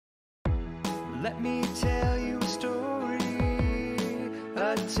Let me tell you a story,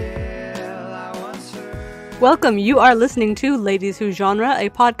 a tale I once heard. Welcome, you are listening to Ladies Who Genre, a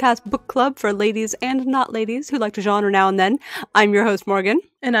podcast book club for ladies and not ladies who like to genre now and then. I'm your host, Morgan.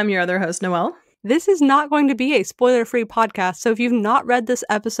 And I'm your other host, Noelle. This is not going to be a spoiler-free podcast, so if you've not read this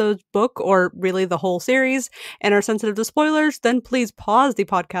episode's book, or really the whole series, and are sensitive to spoilers, then please pause the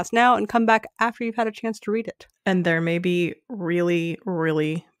podcast now and come back after you've had a chance to read it. And there may be really,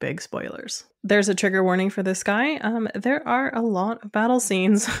 really big spoilers. There's a trigger warning for this guy. There are a lot of battle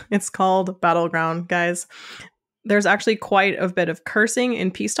scenes. It's called Battleground, guys. There's actually quite a bit of cursing in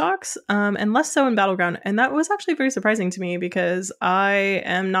Peace Talks, and less so in Battleground. And that was actually very surprising to me because I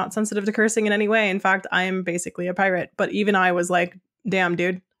am not sensitive to cursing in any way. In fact, I am basically a pirate. But even I was like, damn,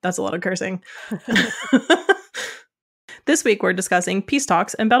 dude, that's a lot of cursing. This week, we're discussing Peace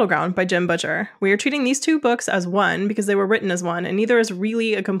Talks and Battleground by Jim Butcher. We are treating these two books as one because they were written as one, and neither is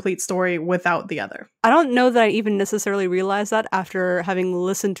really a complete story without the other. I don't know that I even necessarily realized that after having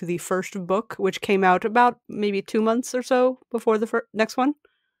listened to the first book, which came out about maybe 2 months or so before the next one.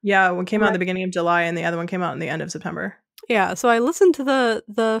 Yeah, one came out at the beginning of July, and the other one came out in the end of September. Yeah, so I listened to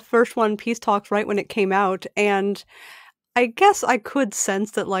the first one, Peace Talks, right when it came out, and I guess I could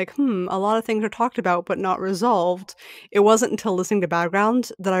sense that, like, a lot of things are talked about but not resolved. It wasn't until listening to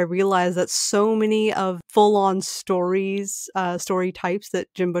Battleground that I realized that so many of full-on story types that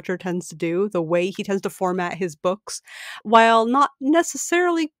Jim Butcher tends to do, the way he tends to format his books, while not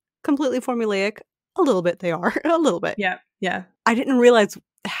necessarily completely formulaic, a little bit they are, a little bit. Yeah. I didn't realize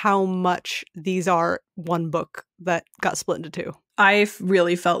how much these are one book that got split into two. I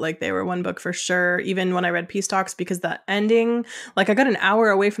really felt like they were one book for sure, even when I read Peace Talks, because the ending, like I got an hour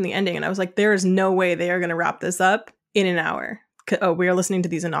away from the ending and I was like, there is no way they are going to wrap this up in an hour. Oh, we are listening to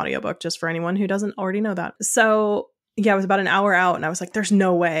these in audiobook, just for anyone who doesn't already know that. So yeah, I was about an hour out and I was like, there's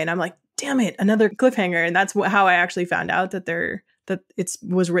no way. And I'm like, damn it, another cliffhanger. And that's how I actually found out that it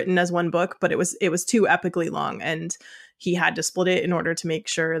was written as one book, but it was too epically long and he had to split it in order to make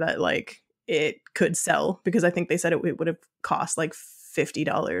sure that like it could sell, because I think they said it would have cost like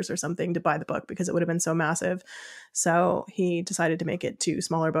 $50 or something to buy the book because it would have been so massive. So he decided to make it 2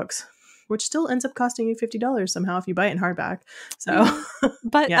 smaller books, which still ends up costing you $50 somehow if you buy it in hardback. So,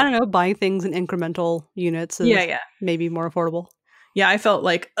 but yeah. I don't know, buying things in incremental units is maybe more affordable. Yeah, I felt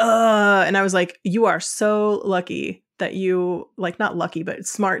like, and I was like, you are so lucky that you, like, not lucky, but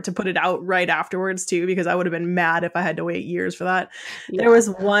smart to put it out right afterwards too, because I would have been mad if I had to wait years for that. Yeah. There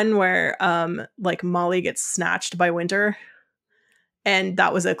was one where like Molly gets snatched by Winter, and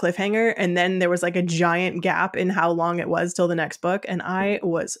that was a cliffhanger, and then there was like a giant gap in how long it was till the next book, and I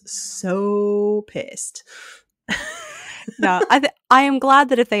was so pissed. No, I am glad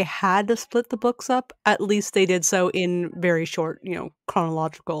that if they had to split the books up, at least they did so in very short,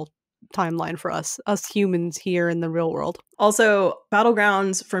 chronological timeline for us humans here in the real world. Also,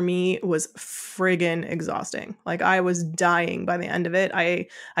 Battlegrounds for me was friggin' exhausting. Like I was dying by the end of it. I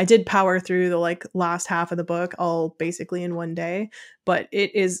did power through the like last half of the book all basically in one day, but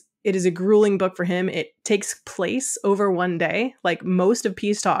it is a grueling book for him. It takes place over one day. Like most of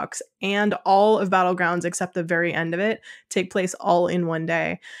Peace Talks and all of Battlegrounds except the very end of it take place all in one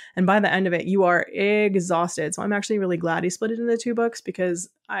day. And by the end of it, you are exhausted. So I'm actually really glad he split it into 2 books because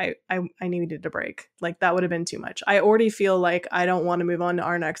I needed a break. Like that would have been too much. I already feel like I don't want to move on to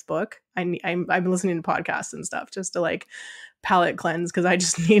our next book. I've been listening to podcasts and stuff just to like palate cleanse because I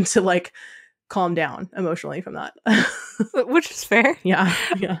just need to like calm down emotionally from that. Which is fair. Yeah.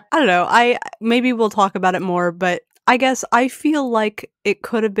 I don't know. Maybe we'll talk about it more, but I guess I feel like it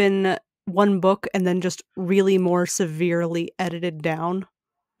could have been one book and then just really more severely edited down.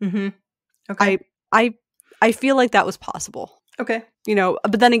 Mm-hmm. Okay. I feel like that was possible. Okay.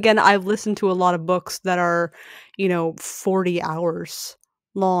 But then again, I've listened to a lot of books that are, 40 hours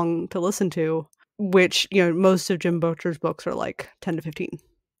long to listen to, which, most of Jim Butcher's books are like 10 to 15.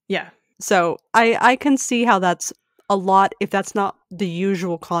 Yeah. So I can see how that's a lot if that's not the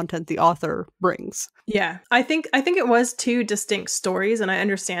usual content the author brings. Yeah, I think it was 2 distinct stories, and I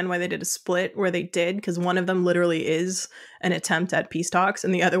understand why they did a split where they did, because one of them literally is an attempt at Peace Talks,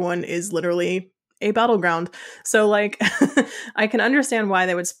 and the other one is literally a Battleground. So like, I can understand why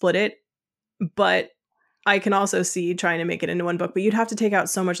they would split it, but I can also see trying to make it into one book, but you'd have to take out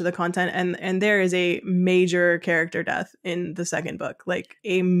so much of the content, and there is a major character death in the second book, like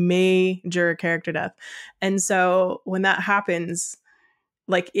a major character death. And so when that happens,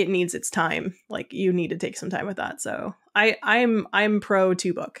 like it needs its time. Like you need to take some time with that. So I'm pro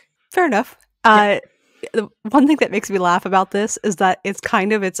 2 book. Fair enough. Yeah. The one thing that makes me laugh about this is that it's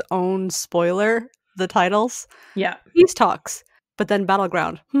kind of its own spoiler, the titles. Yeah. Peace Talks. But then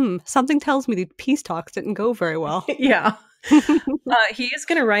Battleground. Something tells me the peace talks didn't go very well. Yeah. He is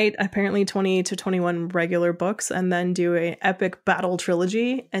going to write apparently 20 to 21 regular books and then do a epic battle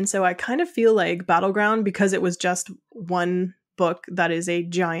trilogy. And so I kind of feel like Battleground, because it was just one book that is a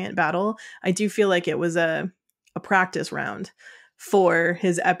giant battle, I do feel like it was a practice round for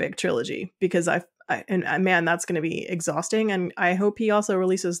his epic trilogy, because man, that's going to be exhausting. And I hope he also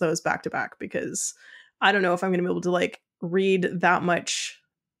releases those back to back, because I don't know if I'm going to be able to like read that much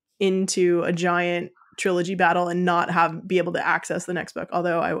into a giant trilogy battle and not be able to access the next book.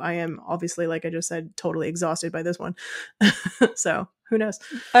 Although I am obviously, like I just said, totally exhausted by this one. So who knows?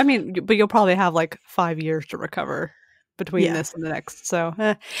 I mean, but you'll probably have like 5 years to recover between this and the next. So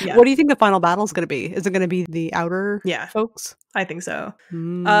Yeah. What do you think the final battle is going to be? Is it going to be the outer folks? I think so.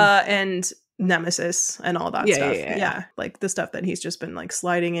 And Nemesis and all that stuff. Yeah. Like the stuff that he's just been like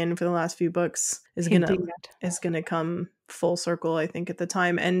sliding in for the last few books is gonna come full circle, I think, at the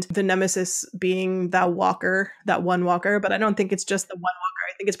time. And the Nemesis being that one walker, but I don't think it's just the one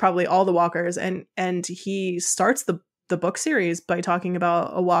walker. I think it's probably all the walkers. And he starts the book series by talking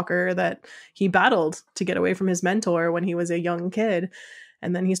about a walker that he battled to get away from his mentor when he was a young kid.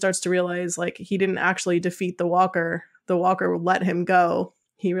 And then he starts to realize like he didn't actually defeat the walker. The walker let him go.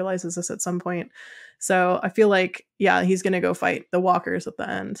 He realizes this at some point. So I feel like, yeah, he's going to go fight the walkers at the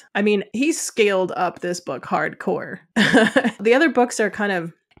end. I mean, he scaled up this book hardcore. The other books are kind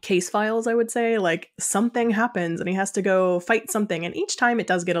of case files, I would say. Like something happens and he has to go fight something. And each time it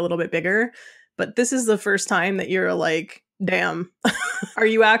does get a little bit bigger. But this is the first time that you're like, damn, are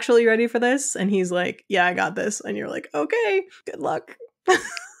you actually ready for this? And he's like, yeah, I got this. And you're like, okay, good luck. All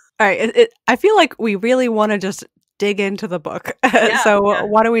right. I feel like we really want to just dig into the book.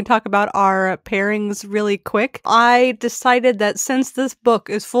 Why don't we talk about our pairings really quick? I decided that since this book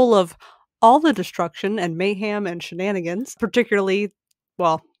is full of all the destruction and mayhem and shenanigans, particularly,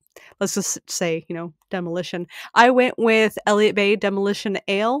 well, let's just say, demolition, I went with Elliott Bay Demolition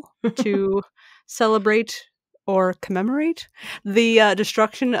Ale to celebrate or commemorate the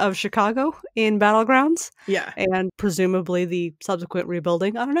destruction of Chicago in Battlegrounds. Yeah. And presumably the subsequent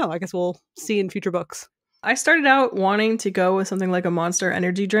rebuilding. I don't know. I guess we'll see in future books. I started out wanting to go with something like a Monster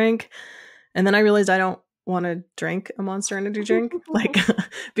energy drink, and then I realized I don't want to drink a Monster energy drink, like,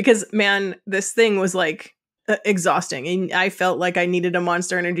 because man, this thing was like exhausting, and I felt like I needed a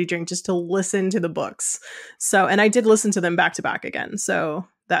Monster energy drink just to listen to the books. So, and I did listen to them back to back again, so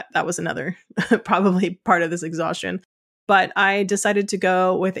that was another probably part of this exhaustion. But I decided to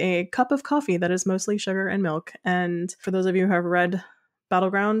go with a cup of coffee that is mostly sugar and milk. And for those of you who have read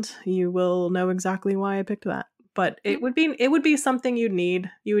Battleground, you will know exactly why I picked that. But it would be something you'd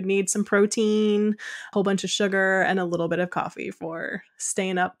need. You would need some protein, a whole bunch of sugar, and a little bit of coffee for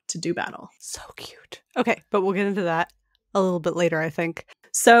staying up to do battle. So cute. Okay, but we'll get into that a little bit later, I think.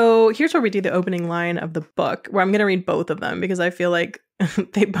 So here's where we do the opening line of the book, where I'm going to read both of them because I feel like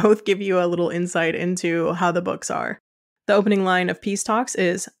they both give you a little insight into how the books are. The opening line of Peace Talks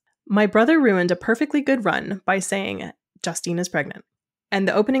is, "My brother ruined a perfectly good run by saying Justine is pregnant." And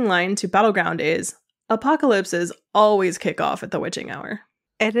the opening line to Battleground is, "Apocalypses always kick off at the witching hour."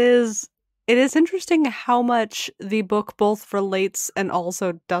 It is interesting how much the book both relates and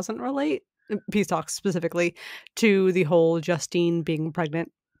also doesn't relate, Peace Talks specifically, to the whole Justine being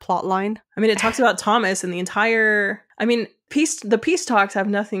pregnant plot line. I mean, it talks about Thomas and the entire... I mean, the Peace Talks have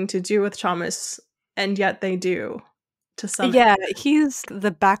nothing to do with Thomas, and yet they do. Yeah, he's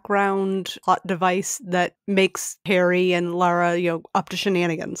the background plot device that makes Harry and Lara, up to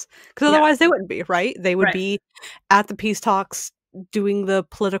shenanigans. Because otherwise they wouldn't be, right? They would be at the peace talks doing the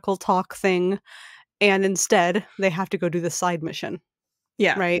political talk thing, and instead they have to go do the side mission.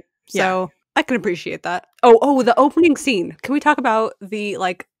 Yeah. Right? So I can appreciate that. Oh, the opening scene. Can we talk about the,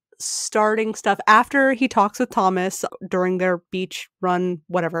 starting stuff after he talks with Thomas during their beach run,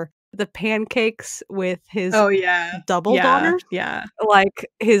 whatever? The pancakes with his double daughter. Yeah. Like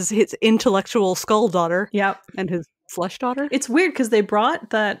his intellectual skull daughter. Yep. And his flesh daughter. It's weird because they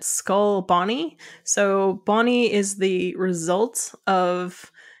brought that skull Bonnie. So Bonnie is the result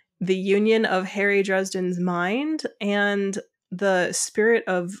of the union of Harry Dresden's mind and the spirit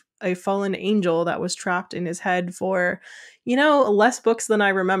of a fallen angel that was trapped in his head for, less books than I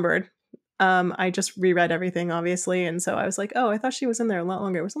remembered. I just reread everything, obviously, and so I was like, oh, I thought she was in there a lot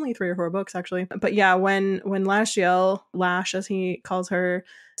longer. It was only 3 or 4 books, actually. But yeah, when Lashiel, Lash, as he calls her,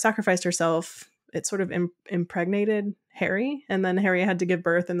 sacrificed herself, it sort of impregnated Harry, and then Harry had to give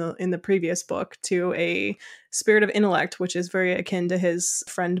birth in the previous book to a spirit of intellect, which is very akin to his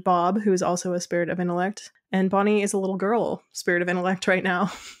friend Bob, who is also a spirit of intellect. And Bonnie is a little girl spirit of intellect right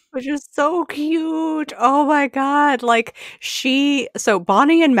now. which is so cute. Oh my god. Like so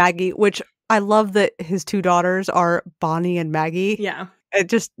Bonnie and Maggie, which I love that his two daughters are Bonnie and Maggie. Yeah. It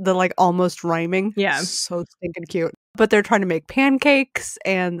just the like almost rhyming. Yeah. So stinking cute. But they're trying to make pancakes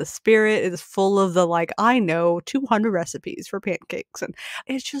and the spirit is full of the like, I know 200 recipes for pancakes. And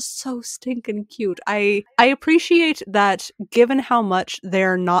it's just so stinking cute. I appreciate that given how much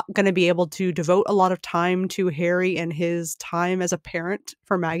they're not going to be able to devote a lot of time to Harry and his time as a parent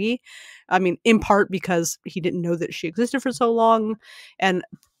for Maggie. I mean, in part because he didn't know that she existed for so long. And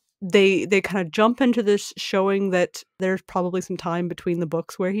they kind of jump into this showing that there's probably some time between the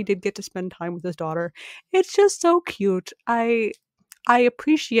books where he did get to spend time with his daughter. It's just so cute. I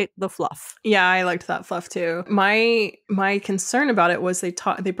appreciate the fluff. Yeah, I liked that fluff too. My concern about it was they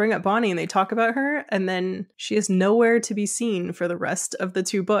bring up Bonnie and they talk about her, and then she is nowhere to be seen for the rest of the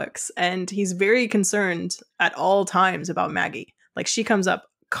two books. And he's very concerned at all times about Maggie. Like, she comes up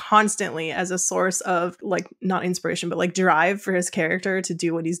constantly as a source of like not inspiration but like drive for his character to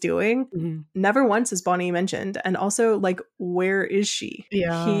do what he's doing. Mhm. Never once is Bonnie mentioned. And also, like, where is she?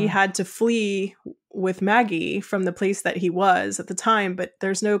 Yeah. He had to flee with Maggie from the place that he was at the time, but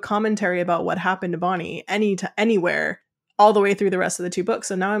there's no commentary about what happened to Bonnie anywhere all the way through the rest of the two books.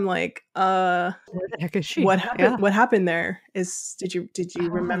 So now I'm like, Where the heck is she? what happened? Yeah. What happened there? Did you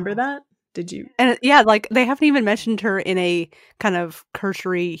remember that? Did you? And yeah, like they haven't even mentioned her in a kind of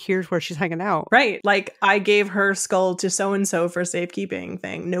cursory, here's where she's hanging out. Right. Like, I gave her skull to so-and-so for safekeeping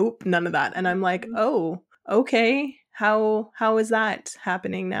thing. Nope, none of that. And I'm like, oh, okay. How is that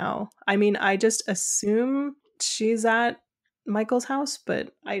happening now? I mean, I just assume she's at Michael's house,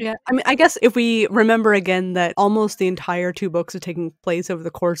 but Yeah, I mean, I guess if we remember again that almost the entire two books are taking place over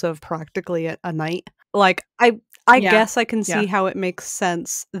the course of practically a night, like I Yeah. guess I can see Yeah. how it makes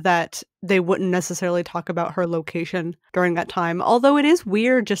sense that they wouldn't necessarily talk about her location during that time. Although it is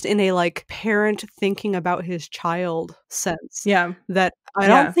weird just in a like parent thinking about his child sense. Yeah. That I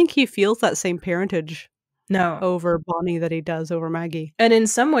Yeah. don't think he feels that same parentage No. over Bonnie that he does over Maggie. And in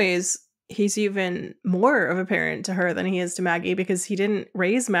some ways, he's even more of a parent to her than he is to Maggie, because he didn't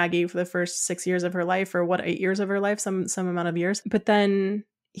raise Maggie for the first 6 years of her life, or 8 years of her life, some amount of years. But then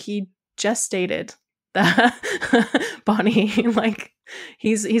he gestated that Bonnie. Like,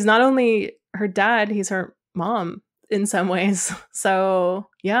 he's not only her dad, he's her mom in some ways. So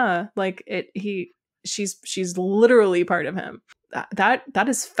yeah, like she's literally part of him. That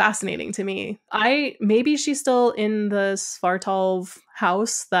is fascinating to me. Maybe she's still in the Svartalv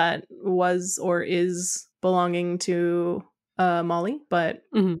house that was or is belonging to Molly, but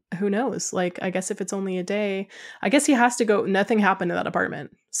who knows? Like, I guess if it's only a day, I guess he has to go. Nothing happened to that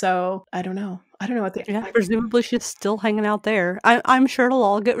apartment, so I don't know. I don't know what Yeah, presumably she's still hanging out there. I'm sure it'll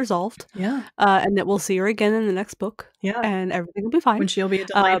all get resolved. Yeah. And that we'll see her again in the next book. Yeah. And everything will be fine. When she'll be a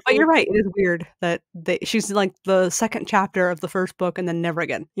delightful. But you're right. It is weird that she's like the second chapter of the first book and then never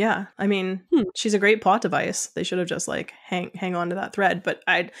again. Yeah. I mean, she's a great plot device. They should have just like hang on to that thread. But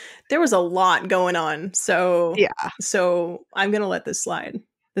there was a lot going on. So yeah. So I'm going to let this slide.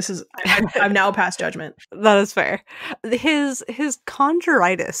 This is I'm now past judgment. That is fair. His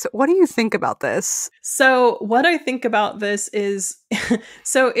conjuritis. What do you think about this? So what I think about this is,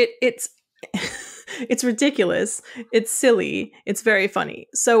 so it's it's ridiculous. It's silly. It's very funny.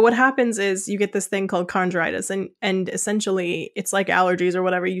 So what happens is you get this thing called conjuritis, and essentially it's like allergies or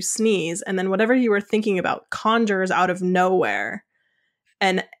whatever. You sneeze, and then whatever you were thinking about conjures out of nowhere,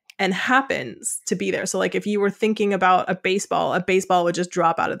 and happens to be there. So like if you were thinking about a baseball would just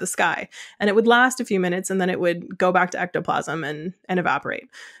drop out of the sky, and it would last a few minutes, and then it would go back to ectoplasm and evaporate.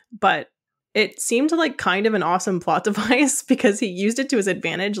 But it seemed like kind of an awesome plot device because he used it to his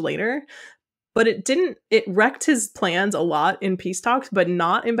advantage later. But it wrecked his plans a lot in Peace Talks, but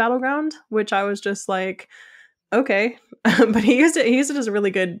not in Battleground, which I was just like, okay. But he used it as a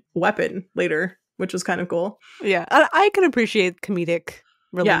really good weapon later, which was kind of cool. Yeah, I can appreciate comedic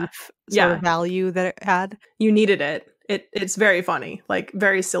relief sort of value that it had. You needed it. It's very funny. Like,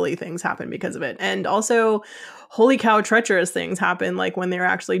 very silly things happen because of it. And also, holy cow, treacherous things happen, like when they're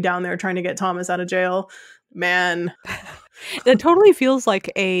actually down there trying to get Thomas out of jail. Man. It totally feels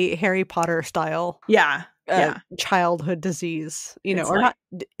like a Harry Potter style childhood disease, you know, It's or like,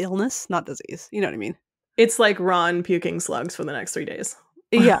 not illness, not disease. You know what I mean? It's like Ron puking slugs for the next 3 days.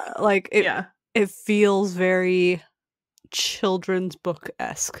 Yeah, like it feels very children's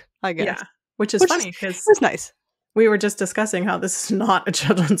book-esque, I guess. Yeah, which is funny because it's nice. We were just discussing how this is not a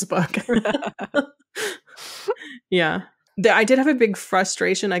children's book. Yeah. I did have a big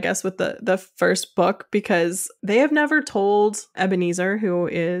frustration, I guess, with the first book, because they have never told Ebenezer, who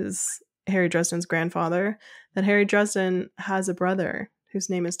is Harry Dresden's grandfather, that Harry Dresden has a brother whose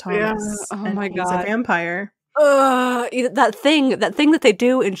name is Yeah. Thomas, Oh and my he's a god. vampire. That thing that they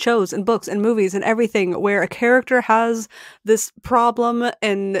do in shows and books and movies and everything, where a character has this problem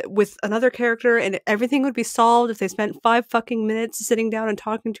and with another character, and everything would be solved if they spent 5 fucking minutes sitting down and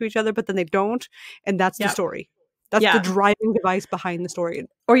talking to each other, but then they don't, and that's the Yeah. story. That's the Yeah. driving device behind the story.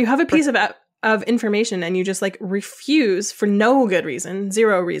 Or you have a piece of information and you just like refuse for no good reason,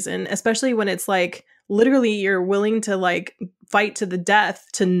 zero reason, especially when it's like literally you're willing to like fight to the death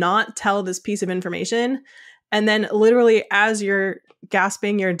to not tell this piece of information. And then literally as you're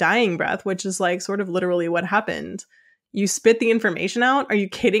gasping your dying breath, which is like sort of literally what happened, you spit the information out. Are you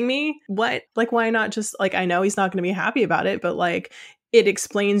kidding me? What? Like, why not just like, I know he's not going to be happy about it, but like it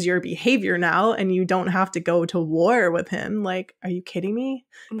explains your behavior now and you don't have to go to war with him. Like, are you kidding me?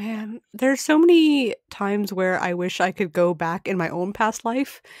 Man, there's so many times where I wish I could go back in my own past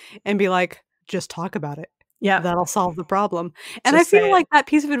life and be like, just talk about it. Yeah. That'll solve the problem. And Just I say feel it. like that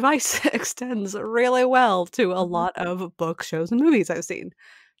piece of advice extends really well to a lot of books, shows, and movies I've seen.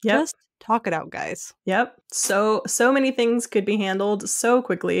 Yep. Just talk it out, guys. Yep. So many things could be handled so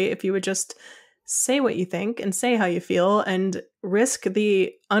quickly if you would just say what you think and say how you feel and risk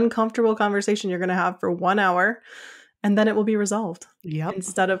the uncomfortable conversation you're going to have for 1 hour, and then it will be resolved. Yep.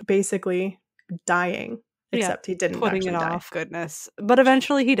 Instead of basically dying. Except he didn't Putting actually it die. off, goodness. But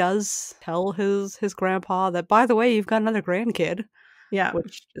eventually he does tell his grandpa that, by the way, you've got another grandkid. Yeah.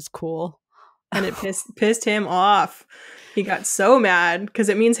 Which is cool. And it pissed him off. He got so mad because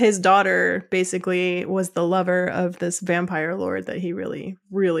it means his daughter basically was the lover of this vampire lord that he really,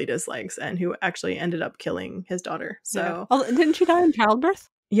 really dislikes and who actually ended up killing his daughter. So didn't she die in childbirth?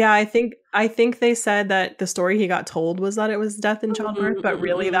 Yeah, I think they said that the story he got told was that it was death in childbirth, but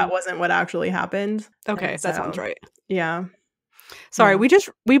really that wasn't what actually happened. Okay, that sounds right. Yeah. Sorry, Yeah.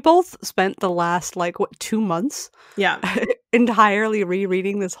 we both spent the last 2 months Yeah. entirely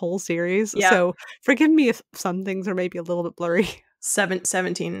rereading this whole series. Yeah. So forgive me if some things are maybe a little bit blurry.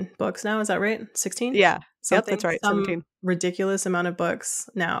 17 books now, is that right? 16? Yeah. Yep, Something, that's right. some 17. ridiculous amount of books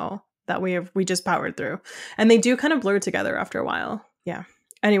now that we just powered through. And they do kind of blur together after a while. Yeah.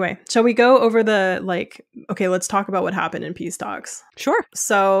 Anyway, shall we go over okay, let's talk about what happened in Peace Talks. Sure.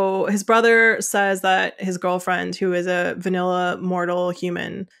 So his brother says that his girlfriend, who is a vanilla mortal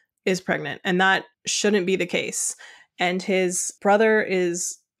human, is pregnant, and that shouldn't be the case. And his brother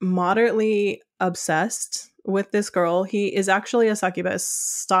is moderately obsessed with this girl. He is actually a succubus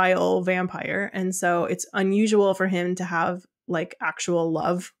style vampire, and so it's unusual for him to have actual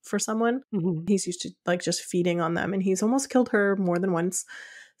love for someone. Mm-hmm. He's used to just feeding on them, and he's almost killed her more than once.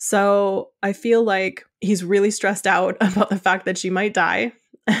 So I feel like he's really stressed out about the fact that she might die,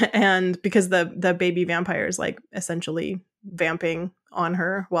 and because the baby vampire is essentially vamping on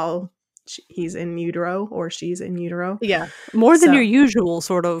her while he's in utero, or she's in utero. Yeah, more than your usual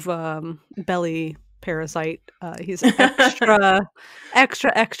sort of belly parasite. He's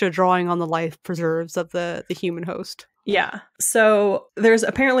extra drawing on the life preserves of the human host. Yeah. So there's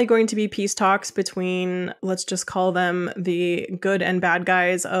apparently going to be peace talks between, let's just call them the good and bad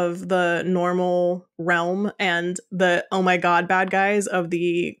guys of the normal realm and the oh my god bad guys of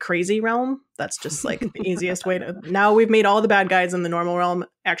the crazy realm. That's just the easiest way to. Now we've made all the bad guys in the normal realm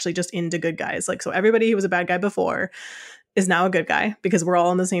actually just into good guys. So everybody who was a bad guy before is now a good guy because we're all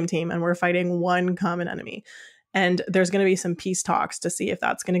on the same team and we're fighting one common enemy. And there's going to be some peace talks to see if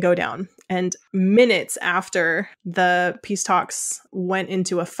that's going to go down. And minutes after the peace talks went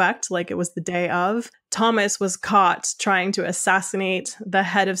into effect, it was the day of, Thomas was caught trying to assassinate the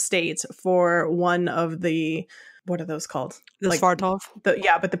head of state for one of the, what are those called? The Svartov?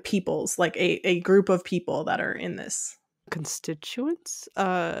 But the peoples, a group of people that are in this. Constituents?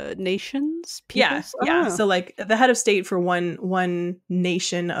 Nations? Peoples? Yeah. So the head of state for one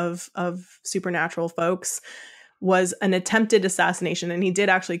nation of supernatural folks was an attempted assassination, and he did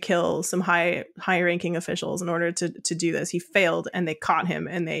actually kill some high-ranking officials in order to do this. He failed, and they caught him,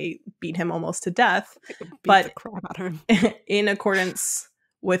 and they beat him almost to death. But the crap out of him. In accordance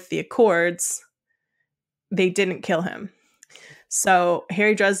with the Accords, they didn't kill him. So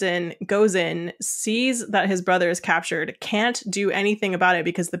Harry Dresden goes in, sees that his brother is captured, can't do anything about it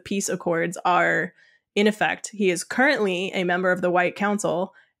because the peace accords are in effect. He is currently a member of the White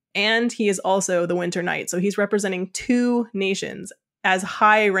Council, and he is also the Winter Knight. So he's representing two nations as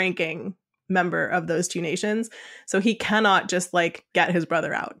high-ranking member of those two nations. So he cannot just get his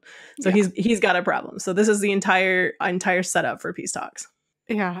brother out. So he's got a problem. So this is the entire setup for peace talks.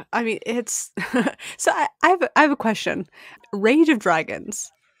 Yeah, I mean, it's so I have a question. Rage of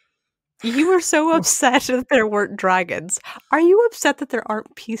Dragons. You were so upset that there weren't dragons. Are you upset that there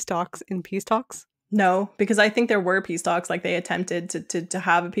aren't peace talks in peace talks? No, because I think there were peace talks. Like they attempted to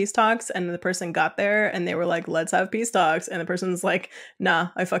have a peace talks, and the person got there and they were like, let's have peace talks. And the person's like, nah,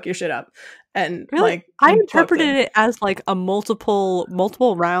 I fuck your shit up. And Really? like, I and interpreted it. it as like a multiple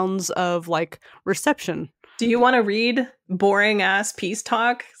rounds of like reception. Do you want to read boring ass peace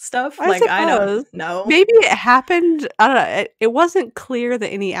talk stuff? I Like, I don't suppose. know. Maybe it happened. I don't know. It wasn't clear that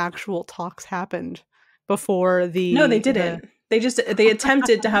any actual talks happened before the. No, they didn't. They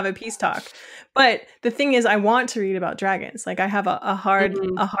attempted to have a peace talk. But the thing is, I want to read about dragons. Like I have a hard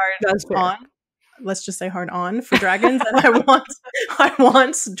That's fair. on. Let's just say hard on for dragons, and I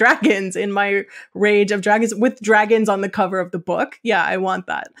want dragons in my rage of dragons with dragons on the cover of the book. Yeah, I want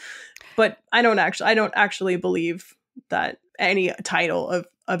that. But I don't actually believe that any title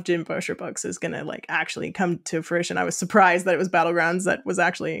of Jim Boucher books is gonna like actually come to fruition. I was surprised that it was Battlegrounds that was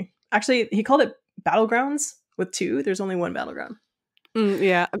actually he called it Battlegrounds with 2. There's only one Battleground.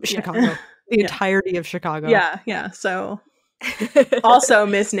 Yeah, Chicago. The entirety of Chicago. Yeah. So also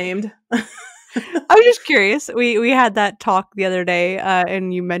misnamed. I was just curious. We had that talk the other day,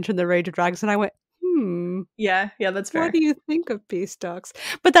 and you mentioned the Rage of Dragons, and I went, Yeah, that's fair. What do you think of peace talks?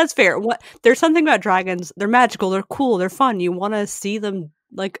 But that's fair. There's something about dragons. They're magical. They're cool. They're fun. You want to see them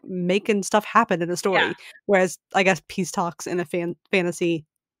like making stuff happen in a story. Yeah. Whereas I guess peace talks in a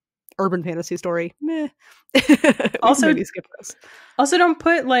urban fantasy story, meh. Also, maybe skip those. Also, don't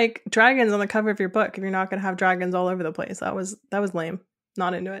put like dragons on the cover of your book if you're not gonna have dragons all over the place. That was lame.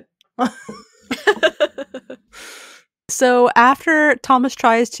 Not into it. So after Thomas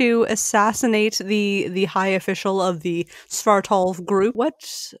tries to assassinate the high official of the Svartalf group,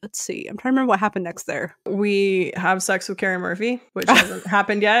 let's see. I'm trying to remember what happened next there. We have sex with Karen Murphy, which hasn't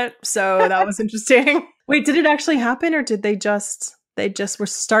happened yet. So that was interesting. Wait, did it actually happen, or did they just were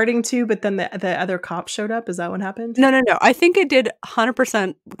starting to, but then the other cop showed up? Is that what happened? No. I think it did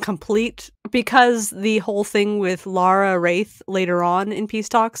 100% complete, because the whole thing with Lara Wraith later on in Peace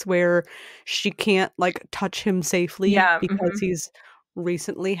Talks, where she can't like touch him safely because he's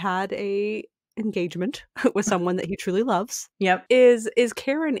recently had a engagement with someone that he truly loves. Yep. Is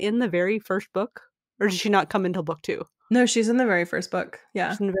Karen in the very first book, or does she not come until book 2? No, she's in the very first book.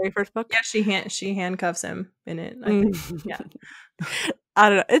 Yeah. She's in the very first book? Yeah, she handcuffs him in it, I think. Yeah. I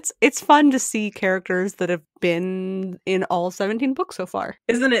don't know. It's fun to see characters that have been in all 17 books so far.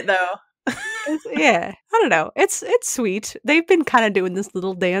 Isn't it though? Yeah. I don't know. It's sweet. They've been kind of doing this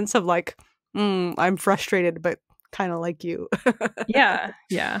little dance of like, I'm frustrated, but kind of like you. Yeah.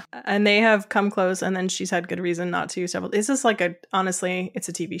 And they have come close, and then she's had good reason not to several. This is like honestly, it's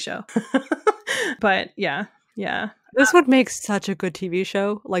a TV show. But yeah. This would make such a good TV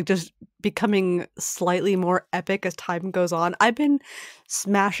show, like just becoming slightly more epic as time goes on. I've been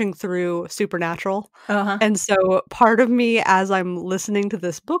smashing through Supernatural. And so part of me, as I'm listening to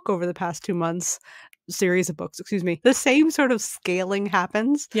this book over the past 2 months, series of books, excuse me, the same sort of scaling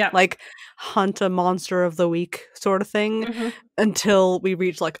happens. Yeah. Like hunt a monster of the week sort of thing until we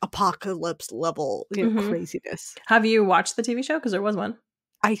reach like apocalypse level craziness. Have you watched the TV show? Because there was one.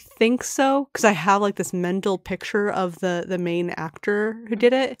 I think so, because I have like this mental picture of the main actor who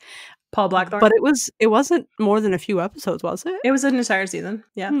did it, Paul Blackthorne. but it wasn't more than a few episodes, was it? It was an entire season.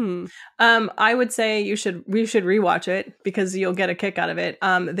 Yeah. I would say we should rewatch it because you'll get a kick out of it.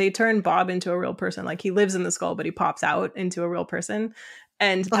 They turn Bob into a real person. Like he lives in the skull, but he pops out into a real person.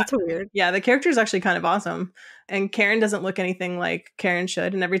 And that's weird. Yeah, the character is actually kind of awesome. And Karen doesn't look anything like Karen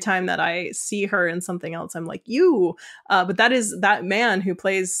should. And every time that I see her in something else, I'm like, you. But that man who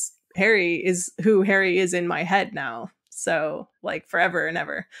plays Harry is who Harry is in my head now. So like forever and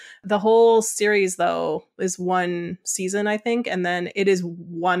ever. The whole series, though, is one season, I think. And then it is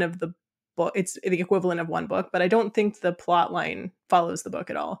one of the book. It's the equivalent of one book. But I don't think the plot line follows the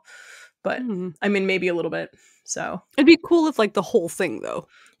book at all. But I mean, maybe a little bit. So it'd be cool if like the whole thing though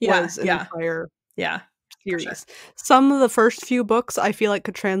was an entire series. Sure. Some of the first few books I feel like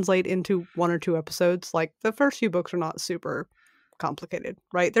could translate into 1 or 2 episodes. Like the first few books are not super complicated,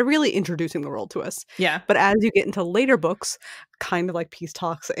 right? They're really introducing the world to us. Yeah. But as you get into later books, kind of like Peace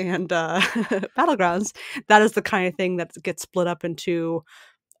Talks and Battlegrounds, that is the kind of thing that gets split up into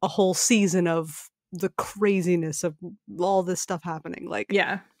a whole season of the craziness of all this stuff happening. Like,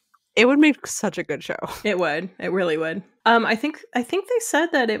 yeah. It would make such a good show. It would. It really would. I think they said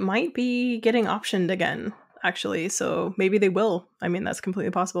that it might be getting optioned again, actually. So maybe they will. I mean, that's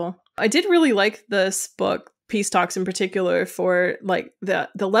completely possible. I did really like this book, Peace Talks in particular, for like the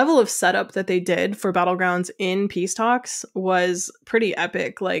level of setup that they did for Battlegrounds in Peace Talks was pretty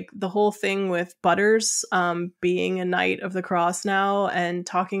epic. Like the whole thing with Butters being a Knight of the Cross now and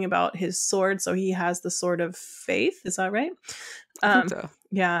talking about his sword. So he has the Sword of Faith. Is that right? I think so.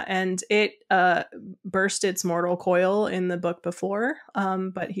 Yeah, and it burst its mortal coil in the book before,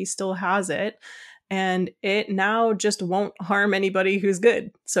 but he still has it. And it now just won't harm anybody who's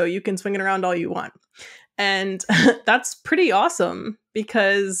good. So you can swing it around all you want. And that's pretty awesome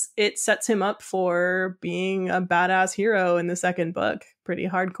because it sets him up for being a badass hero in the second book. Pretty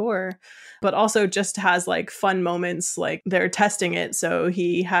hardcore, but also just has like fun moments. Like they're testing it. So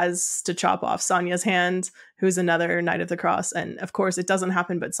he has to chop off Sonya's hand, who's another Knight of the Cross. And of course it doesn't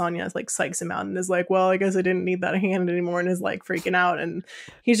happen, but Sonya like psychs him out and is like, well, I guess I didn't need that hand anymore, and is like freaking out, and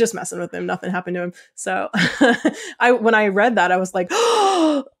he's just messing with him. Nothing happened to him. So when I read that, I was like,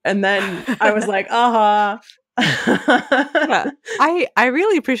 oh, and then I was like, yeah. I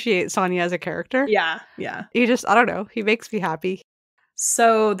really appreciate Sonya as a character. Yeah. He just, I don't know, he makes me happy.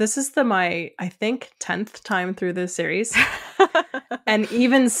 So this is my, I think, 10th time through this series. And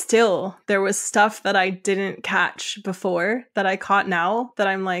even still, there was stuff that I didn't catch before that I caught now that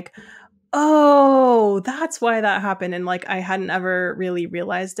I'm like, oh, that's why that happened. And like, I hadn't ever really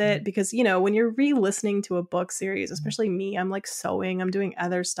realized it because, you know, when you're re-listening to a book series, especially me, I'm like sewing, I'm doing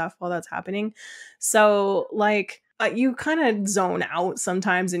other stuff while that's happening. So like, you kind of zone out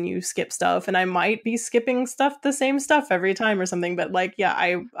sometimes and you skip stuff, and I might be skipping the same stuff every time or something. But like, yeah,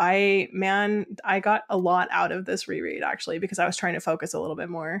 I got a lot out of this reread actually, because I was trying to focus a little bit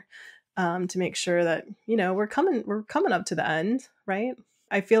more to make sure that, you know, we're coming up to the end, right?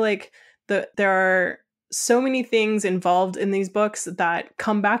 I feel like there are so many things involved in these books that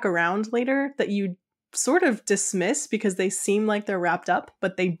come back around later that you sort of dismiss because they seem like they're wrapped up,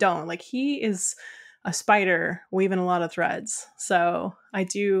 but they don't. Like, he is a spider weaving a lot of threads. So I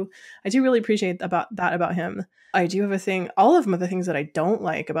do really appreciate about him. I do have a thing. All of them are the things that I don't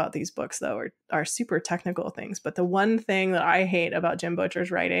like about these books, though, are super technical things. But the one thing that I hate about Jim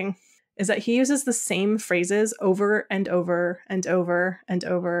Butcher's writing is that he uses the same phrases over and over and over and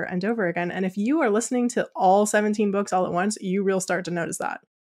over and over again. And if you are listening to all 17 books all at once, you will start to notice that.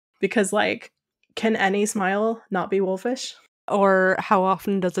 Because, like, can any smile not be wolfish? Or how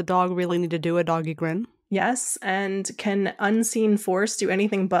often does a dog really need to do a doggy grin? Yes, and can unseen force do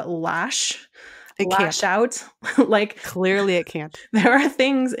anything but lash can't. out? Like, clearly it can't. There are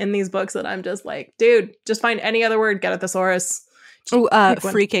things in these books that I'm just like, dude, just find any other word, get a thesaurus. Oh,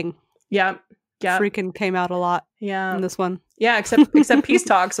 freaking. Yeah. Freaking came out a lot in this one. Yeah, except Peace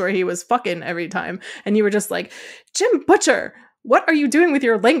Talks, where he was fucking every time. And you were just like, Jim Butcher, what are you doing with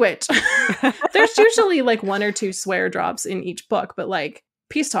your language? There's usually like one or two swear drops in each book, but like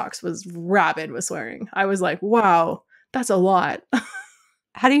Peace Talks was rabid with swearing. I was like, wow, that's a lot.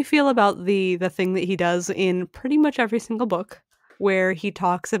 How do you feel about the thing that he does in pretty much every single book where he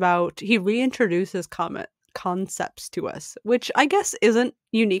talks about, he reintroduces concepts to us, which I guess isn't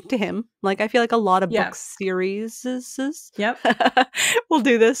unique to him. Like, I feel like a lot of book series will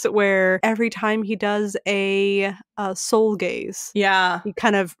do this, where every time he does a soul gaze, he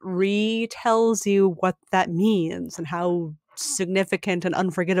kind of retells you what that means and how significant and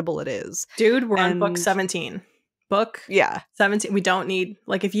unforgettable it is. Dude, we're on book 17. Book 17. We don't need,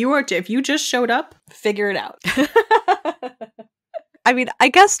 like, if you just showed up, figure it out. I mean, I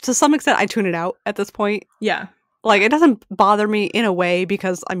guess to some extent I tune it out at this point. Yeah. Like, it doesn't bother me in a way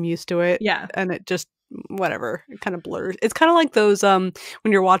because I'm used to it. Yeah. And it just, whatever, it kind of blurs. It's kind of like those, when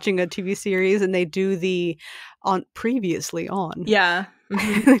you're watching a TV series and they do the previously on. Yeah.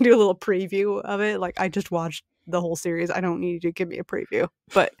 Mm-hmm. They do a little preview of it. Like, I just watched the whole series. I don't need you to give me a preview.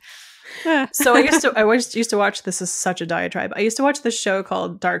 But So I used to watch, this is such a diatribe. I used to watch this show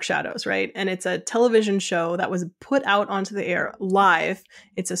called Dark Shadows, right? And it's a television show that was put out onto the air live.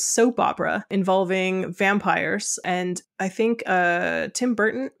 It's a soap opera involving vampires. And I think Tim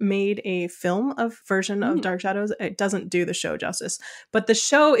Burton made a version of Dark Shadows. It doesn't do the show justice, but the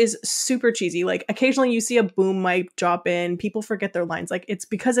show is super cheesy. Like, occasionally you see a boom mic drop in, people forget their lines. Like, it's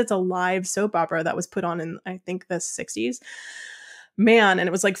because it's a live soap opera that was put on in, I think, the 60s. Man, and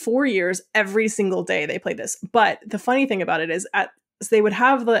it was like 4 years, every single day they played this. But the funny thing about it is they would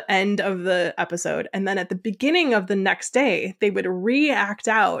have the end of the episode, and then at the beginning of the next day, they would react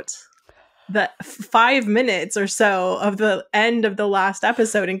out the 5 minutes or so of the end of the last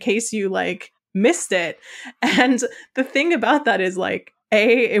episode in case you like missed it. And the thing about that is, like,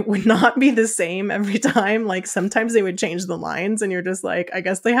 it would not be the same every time. Like, sometimes they would change the lines and you're just like, I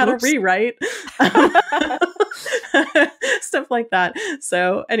guess they had a rewrite. Stuff like that.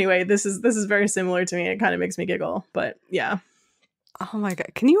 So anyway, this is very similar to me. It kind of makes me giggle, but yeah. Oh my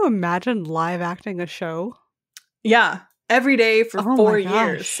God. Can you imagine live acting a show? Yeah. Every day for 4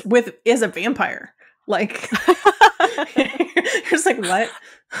 years as a vampire. Like, you're just like, what?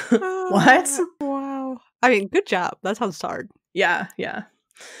 What? Wow. I mean, good job. That sounds hard. Yeah.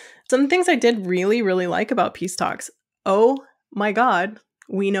 Some things I did really, really like about Peace Talks. Oh my God,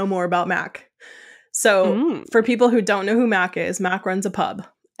 we know more about Mac. So for people who don't know who Mac is, Mac runs a pub.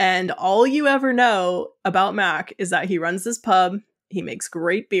 And all you ever know about Mac is that he runs this pub, he makes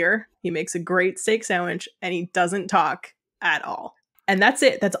great beer, he makes a great steak sandwich, and he doesn't talk at all. And that's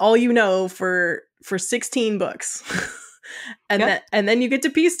it. That's all you know for 16 books. And then you get to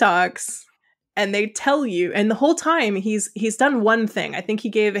Peace Talks and they tell you, and the whole time he's done one thing. I think he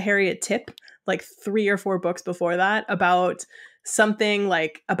gave Harry a tip like 3 or 4 books before that about something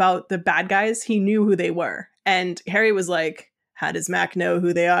like about the bad guys. He knew who they were. And Harry was like, how does Mac know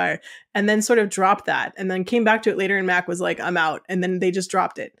who they are? And then sort of dropped that and then came back to it later. And Mac was like, I'm out. And then they just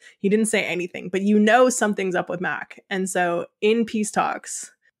dropped it. He didn't say anything, but you know something's up with Mac. And so in Peace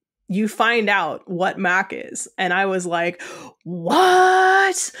Talks, you find out what Mac is. And I was like,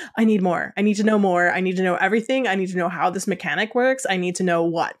 what? I need more. I need to know more. I need to know everything. I need to know how this mechanic works. I need to know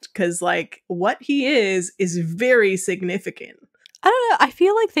what. Because like what he is very significant. I don't know. I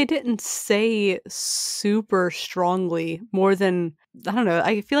feel like they didn't say super strongly more than, I don't know.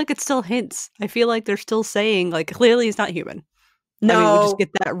 I feel like it's still hints. I feel like they're still saying, like, clearly he's not human. No. I mean, we just get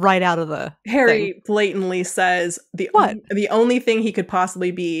that right out of the Harry thing. blatantly says the only thing he could possibly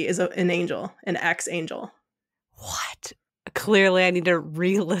be is an angel, an ex-angel. What? Clearly I need to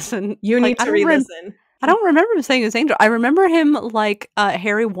re-listen. You need to re-listen. I don't remember him saying his angel. I remember him like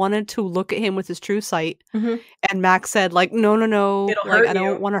Harry wanted to look at him with his true sight, and Max said like, "No, it'll like hurt I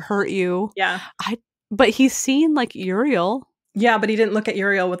don't want to hurt you." Yeah, but he's seen like Uriel. Yeah, but he didn't look at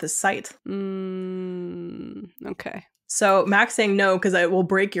Uriel with his sight. Okay. So Max saying no because it will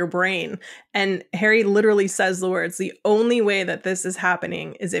break your brain, and Harry literally says the words, "The only way that this is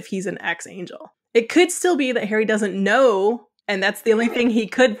happening is if he's an ex-angel." It could still be that Harry doesn't know. And that's the only thing he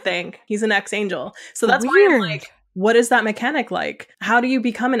could think. He's an ex-angel. So that's why I'm like, what is that mechanic like? How do you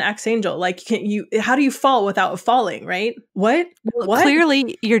become an ex-angel? Like, how do you fall without falling, right? What?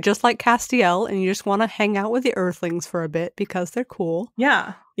 Clearly, you're just like Castiel and you just want to hang out with the Earthlings for a bit because they're cool.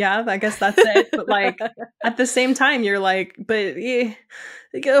 Yeah, I guess that's it. But like, at the same time, you're like, but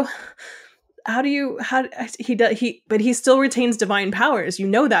go. But he still retains divine powers. You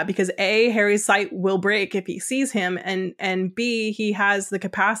know that because A, Harry's sight will break if he sees him, and B, he has the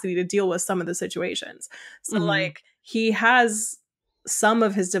capacity to deal with some of the situations. So like he has some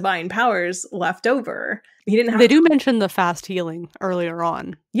of his divine powers left over. He didn't have They do mention the fast healing earlier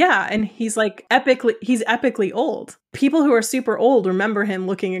on. Yeah, and he's like he's epically old. People who are super old remember him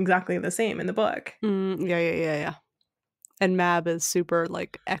looking exactly the same in the book. Yeah. And Mab is super,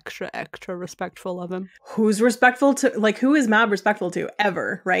 like, extra respectful of him. Who's respectful to, like, who is Mab respectful to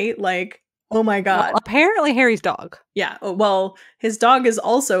ever, right? Like, oh my God. Well, apparently Harry's dog. Yeah, well, his dog is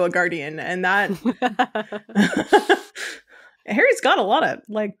also a guardian, and that... Harry's got a lot of,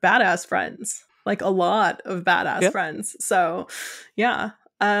 like, badass friends. Like, a lot of badass friends. So, yeah.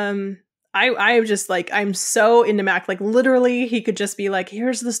 I'm just like, I'm so into Mac. Like literally he could just be like,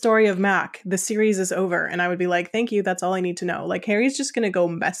 here's the story of Mac. The series is over. And I would be like, thank you. That's all I need to know. Like Harry's just going to go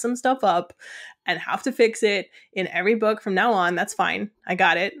mess some stuff up and have to fix it in every book from now on. That's fine. I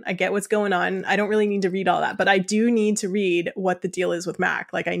got it. I get what's going on. I don't really need to read all that, but I do need to read what the deal is with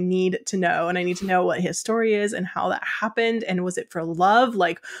Mac. Like I need to know, and I need to know what his story is and how that happened. And was it for love?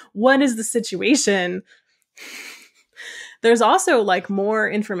 Like, what is the situation? There's also like more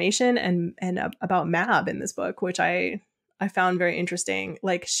information and about Mab in this book, which I found very interesting.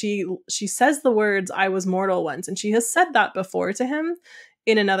 Like she says the words, "I was mortal once," and she has said that before to him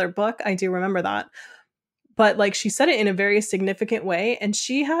in another book. I do remember that. But like she said it in a very significant way, and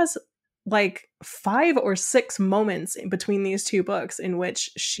she has like 5 or 6 moments in between these 2 books in which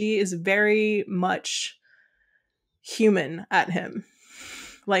she is very much human at him.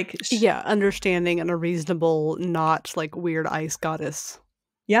 Like understanding and a reasonable, not like weird ice goddess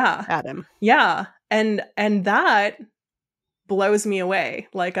at him. Yeah. And that blows me away.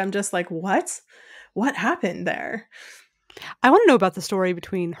 Like I'm just like, what happened there? I want to know about the story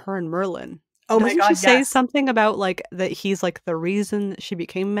between her and Merlin. Oh my God, she say something about like that he's like the reason she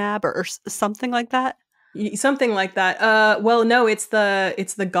became Mab or something like that? Something like that. Well, no, it's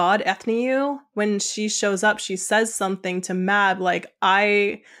the god Ethniu. When she shows up, she says something to Mab like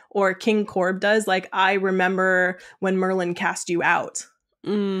or King Corb does, like, I remember when Merlin cast you out.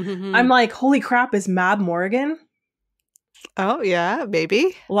 I'm like, holy crap, is Mab Morgan? Oh yeah,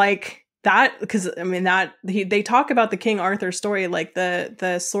 maybe. Like that, because I mean they talk about the King Arthur story, like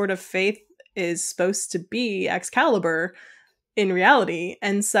the Sword of Faith is supposed to be Excalibur. in reality.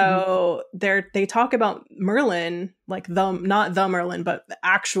 And so they talk about Merlin, like not the Merlin, but the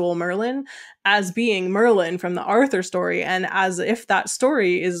actual Merlin, as being Merlin from the Arthur story, and as if that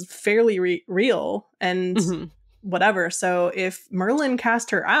story is fairly real and whatever. So if Merlin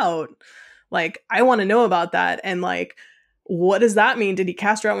cast her out, like, I want to know about that. And like, what does that mean? Did he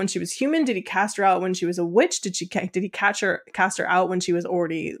cast her out when she was human? Did he cast her out when she was a witch? Did he cast her out when she was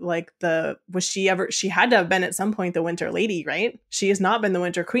already like she had to have been at some point the Winter Lady, right? She has not been the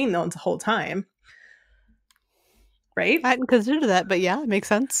Winter Queen the whole time. Right? I hadn't considered that, but yeah, it makes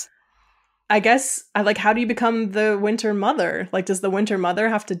sense. I guess, how do you become the Winter Mother? Like, does the Winter Mother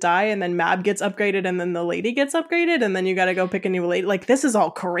have to die and then Mab gets upgraded and then the lady gets upgraded and then you got to go pick a new lady? Like, this is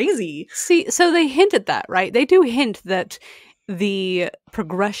all crazy. See, so they hint at that, right? They do hint that the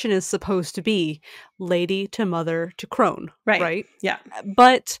progression is supposed to be lady to mother to crone, right? Yeah.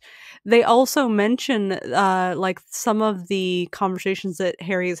 But they also mention, like, some of the conversations that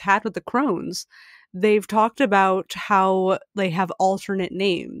Harry has had with the crones. They've talked about how they have alternate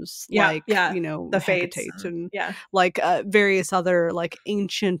names, like, you know, the Fates and like various other like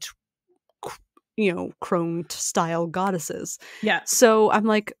ancient, you know, crone style goddesses. Yeah. So I'm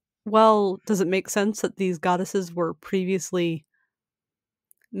like, well, does it make sense that these goddesses were previously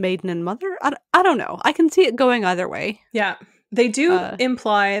maiden and mother? I don't know. I can see it going either way. Yeah. They do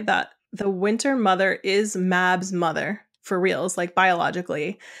imply that the Winter Mother is Mab's mother for reals, like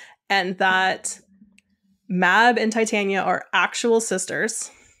biologically, and that Mab and Titania are actual sisters,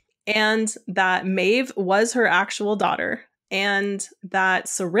 and that Maeve was her actual daughter, and that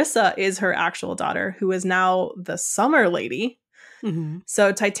Sarissa is her actual daughter, who is now the Summer Lady.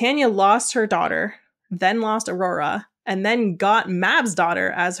 So Titania lost her daughter, then lost Aurora, and then got Mab's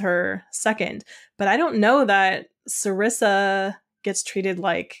daughter as her second. But I don't know that Sarissa gets treated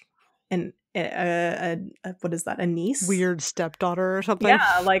like what is that, a niece, weird stepdaughter or something.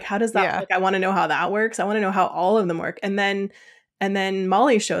 Yeah, like, how does that like, I want to know how that works. I want to know how all of them work. And then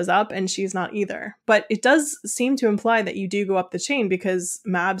Molly shows up and she's not either. But it does seem to imply that you do go up the chain, because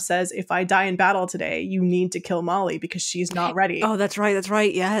Mab says, if I die in battle today, you need to kill Molly because she's not ready. Oh, that's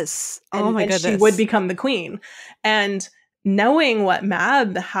right, yes. Oh my goodness, she would become the queen. And knowing what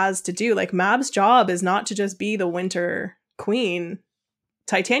Mab has to do, like, Mab's job is not to just be the Winter Queen.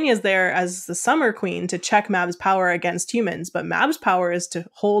 Titania's there as the Summer Queen to check Mab's power against humans, but Mab's power is to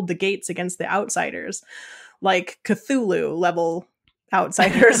hold the gates against the outsiders, like Cthulhu level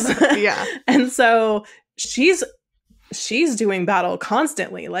outsiders. Yeah. And so she's doing battle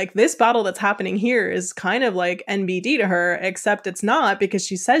constantly. Like, this battle that's happening here is kind of like NBD to her, except it's not, because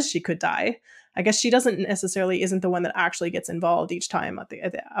she says she could die. I guess she isn't the one that actually gets involved each time at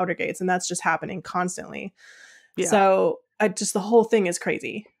the outer gates, and that's just happening constantly. Yeah. So the whole thing is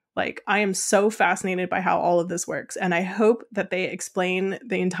crazy. Like, I am so fascinated by how all of this works, and I hope that they explain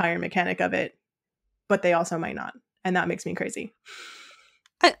the entire mechanic of it, but they also might not, and that makes me crazy.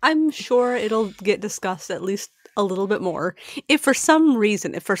 I'm sure it'll get discussed at least a little bit more. If for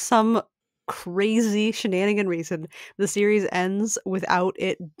some crazy shenanigan reason the series ends without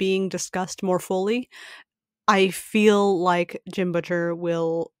it being discussed more fully, I feel like Jim Butcher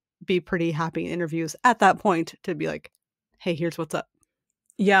will be pretty happy in interviews at that point to be like, hey, here's what's up.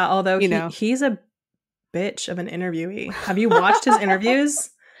 Yeah, although he's a bitch of an interviewee. Have you watched his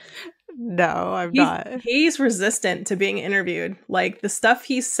interviews? No, I'm not. He's resistant to being interviewed. Like, the stuff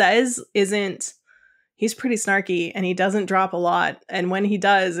he says he's pretty snarky, and he doesn't drop a lot. And when he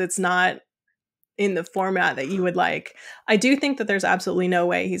does, it's not in the format that you would like. I do think that there's absolutely no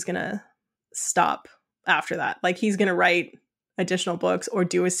way he's going to stop after that. Like, he's going to write additional books or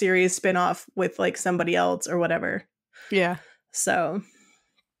do a series spin-off with like somebody else or whatever. Yeah. So,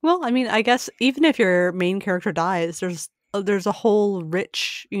 well, I mean, I guess even if your main character dies, there's a whole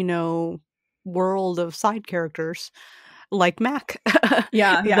rich, you know, world of side characters like Mac.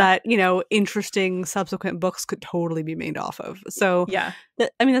 Yeah. That, you know, interesting subsequent books could totally be made off of. So, yeah.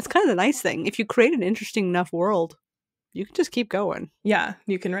 I mean, that's kind of the nice thing. If you create an interesting enough world, you can just keep going. Yeah,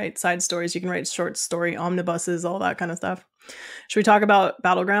 you can write side stories, you can write short story omnibuses, all that kind of stuff. Should we talk about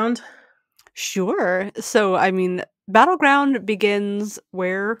Battleground? Sure. So, I mean, Battleground begins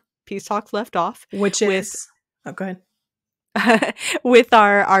where Peace Talks left off. Which is... Oh, go ahead. With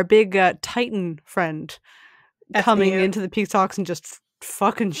our big Titan friend coming FAU. into the Peace Talks and just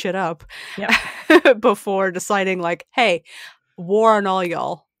fucking shit up. Yep. Before deciding, like, hey, war on all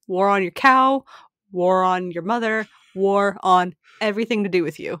y'all. War on your cow. War on your mother. War on everything to do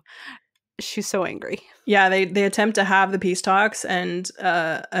with you. She's so angry. Yeah, they attempt to have the peace talks, and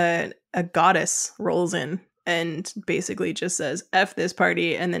a goddess rolls in and basically just says F this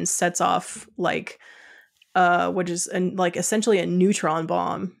party, and then sets off like which is like essentially a neutron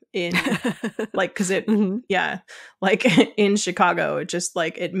bomb in like, because it like in Chicago, it just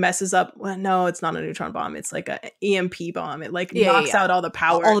like it messes up. Well, no, it's not a neutron bomb, it's like a EMP bomb. It like knocks out all the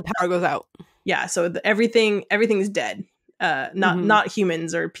power. All the power goes out. Yeah, so everything's dead. Not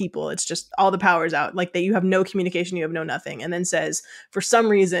humans or people, it's just all the power's out. Like you have no communication, you have no nothing. And then says, for some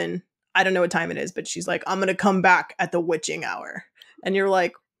reason, I don't know what time it is, but she's like, I'm gonna come back at the witching hour. And you're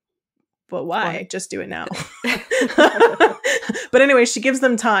like, but why? What? Just do it now. But anyway, she gives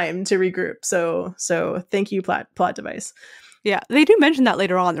them time to regroup. So thank you, plot device. Yeah, they do mention that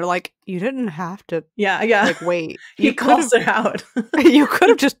later on. They're like, you didn't have to. Yeah. Like, wait. He calls her out. You could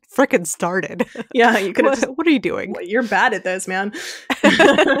have just frickin' started. Yeah, you could have. What are you doing? You're bad at this, man.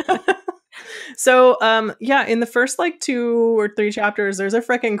 So, in the first like 2 or 3 chapters, there's a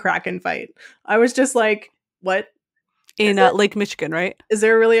frickin' Kraken fight. I was just like, what? In Lake Michigan, right? Is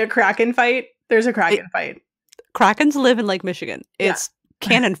there really a Kraken fight? There's a Kraken fight. Krakens live in Lake Michigan. It's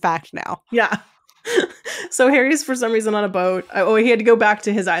canon fact now. Yeah. So Harry's for some reason on a boat. He had to go back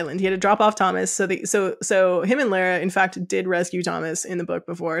to his island. He had to drop off Thomas. So him and Lara, in fact, did rescue Thomas in the book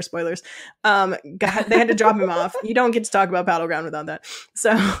before. Spoilers. They had to drop him off. You don't get to talk about Battleground without that.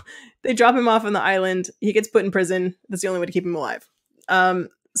 So they drop him off on the island. He gets put in prison. That's the only way to keep him alive.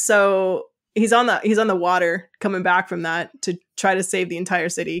 So he's on the water coming back from that to try to save the entire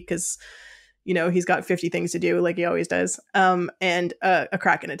city because, he's got 50 things to do like he always does. And a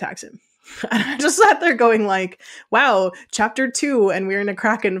Kraken attacks him. And I just sat there going like, wow, chapter 2 and we're in a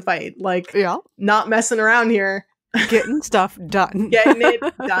Kraken fight. Like, not messing around here. Getting stuff done. Getting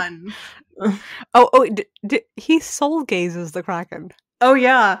it done. He soul gazes the Kraken. Oh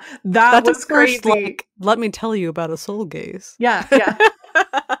yeah, that was crazy. First, like, let me tell you about a soul gaze. Yeah.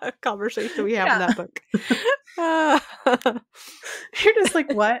 Conversation we have in that book. You're just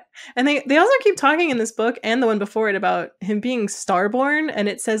like, what? And they also keep talking in this book and the one before it about him being starborn, and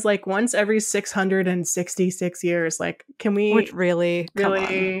it says like once every 666 years. Like, can we? Which really?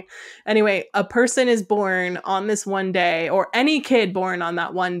 Anyway, a person is born on this one day, or any kid born on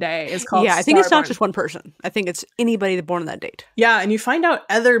that one day is called. Yeah, I think it's not just one person. I think it's anybody born on that date. Yeah, and you find out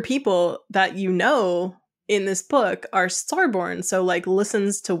other people that in this book are starborn. So like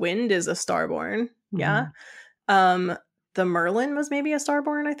Listens to Wind is a starborn. Yeah. The Merlin was maybe a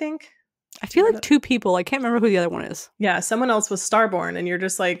starborn, I think. I feel like 2 people. I can't remember who the other one is. Yeah, someone else was starborn, and you're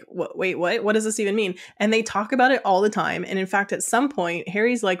just like, wait, what? What does this even mean? And they talk about it all the time. And in fact, at some point,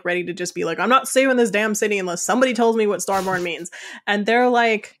 Harry's like ready to just be like, I'm not saving this damn city unless somebody tells me what starborn means. And they're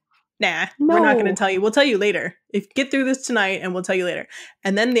like, nah, we're not going to tell you. We'll tell you later. Get through this tonight, and we'll tell you later.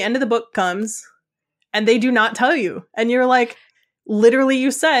 And then the end of the book comes, and they do not tell you. And you're like, literally,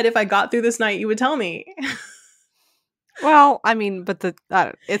 you said if I got through this night, you would tell me. Well, I mean, but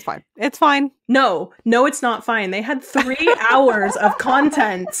it's fine. It's fine. No, it's not fine. They had 3 hours of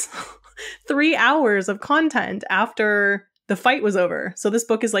content. 3 hours of content after the fight was over. So this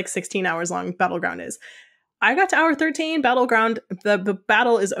book is like 16 hours long. Battleground is. I got to hour 13. Battleground. The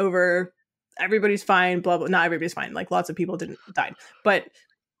battle is over. Everybody's fine. Blah blah. Not everybody's fine. Like lots of people died, but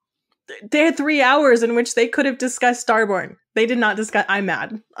they had 3 hours in which they could have discussed Starborn. They did not discuss. I'm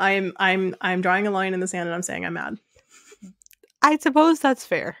mad. I'm drawing a line in the sand, and I'm saying I'm mad. I suppose that's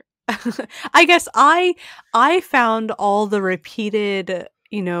fair. I guess I found all the repeated,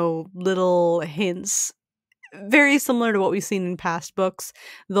 little hints very similar to what we've seen in past books.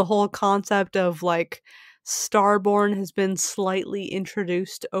 The whole concept of like Starborn has been slightly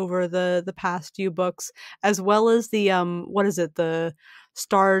introduced over the past few books, as well as the the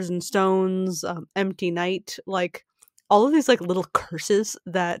Stars and Stones, Empty Night, like all of these like little curses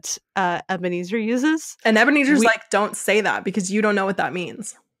that Ebenezer uses. And Ebenezer's like, don't say that because you don't know what that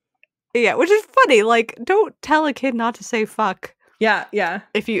means. Yeah, which is funny. Like, don't tell a kid not to say fuck. Yeah.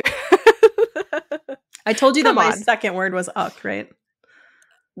 If you I told you that my second word was uck, right?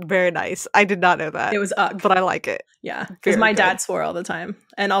 Very nice. I did not know that. It was uck. But I like it. Yeah. Because my dad swore all the time.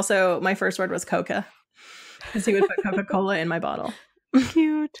 And also my first word was coca. Because he would put Coca-Cola in my bottle.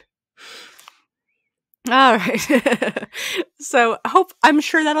 Cute. All right. So I'm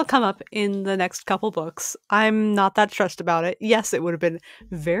sure that'll come up in the next couple books. I'm not that stressed about it. Yes, it would have been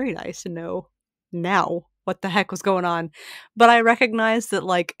very nice to know now what the heck was going on. But I recognize that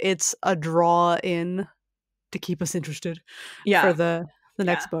like it's a draw in to keep us interested for the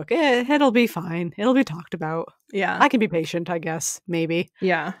next book. It'll be fine. It'll be talked about. Yeah. I can be patient, I guess. Maybe.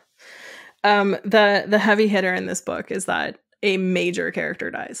 Yeah. The heavy hitter in this book is that a major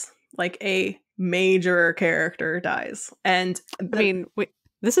character dies. Like a major character dies. And I mean,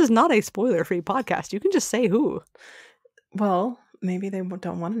 this is not a spoiler-free podcast. You can just say who. Well, maybe they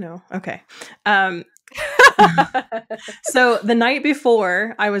don't want to know. Okay. So the night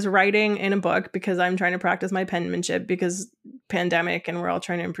before, I was writing in a book because I'm trying to practice my penmanship because pandemic and we're all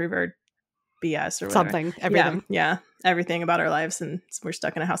trying to improve our BS or whatever. Something, everything. Yeah, everything about our lives, and we're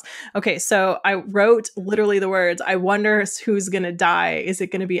stuck in a house. Okay, so I wrote literally the words, I wonder who's going to die. Is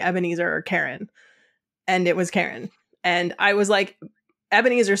it going to be Ebenezer or Karen? And it was Karen. And I was like,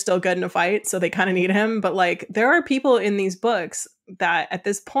 Ebenezer's still good in a fight, so they kind of need him. But like, there are people in these books that at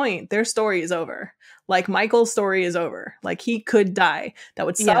this point, their story is over. Like Michael's story is over. Like he could die. That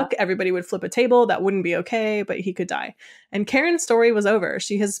would suck. Yeah. Everybody would flip a table. That wouldn't be okay, but he could die. And Karen's story was over.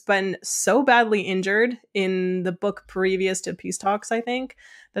 She has been so badly injured in the book previous to Peace Talks, I think,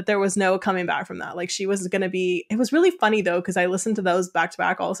 that there was no coming back from that. Like she was going to be, it was really funny though, because I listened to those back to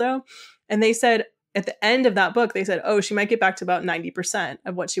back also. And they said, at the end of that book, they said, oh, she might get back to about 90%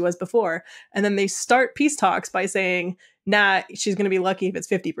 of what she was before. And then they start Peace Talks by saying, nah, she's going to be lucky if it's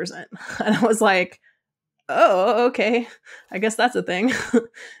 50%. And I was like, oh, okay. I guess that's a thing.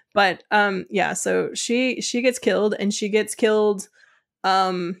 But yeah, so she gets killed, and she gets killed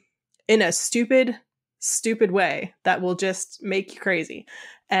in a stupid way that will just make you crazy.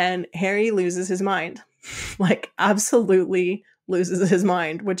 And Harry loses his mind. Like absolutely loses his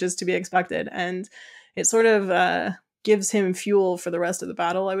mind, which is to be expected. And it sort of gives him fuel for the rest of the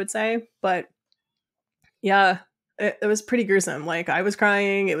battle, I would say. But yeah, it was pretty gruesome. Like I was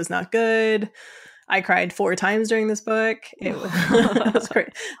crying. It was not good. I cried 4 times during this book. It was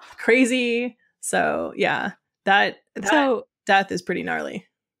crazy. So yeah, that death is pretty gnarly.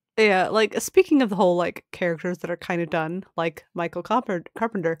 Yeah, like speaking of the whole like characters that are kind of done, like Michael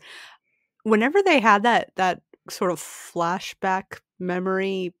Carpenter, whenever they had that sort of flashback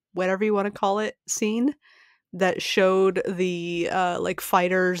memory, whatever you want to call it, scene that showed the like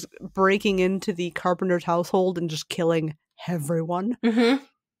fighters breaking into the Carpenter's household and just killing everyone. Mm-hmm.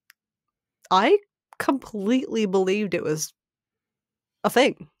 I completely believed it was a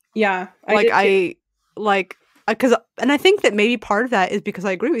thing. Yeah, because I think that maybe part of that is because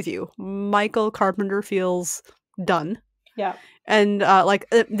I agree with you. Michael Carpenter feels done. Yeah. And like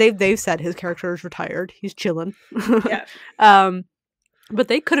they've said his character is retired. He's chilling. Yeah. But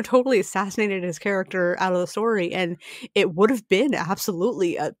they could have totally assassinated his character out of the story, and it would have been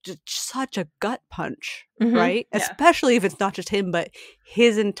absolutely such a gut punch, right? Yeah. Especially if it's not just him, but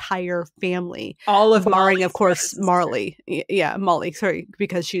his entire family. All of barring, Molly's of course, Marley. Yeah, Molly. Sorry,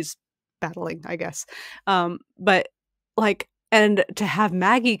 because she's battling, I guess. But like, and to have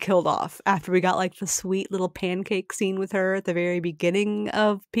Maggie killed off after we got like the sweet little pancake scene with her at the very beginning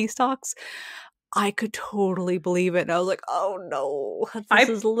of Peace Talks, I could totally believe it. And I was like, oh no, this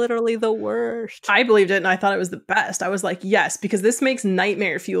is literally the worst. I believed it, and I thought it was the best. I was like, yes, because this makes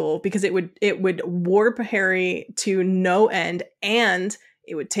nightmare fuel, because it would warp Harry to no end, and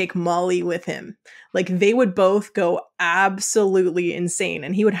it would take Molly with him. Like they would both go absolutely insane,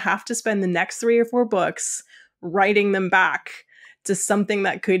 and he would have to spend the next 3 or 4 books writing them back to something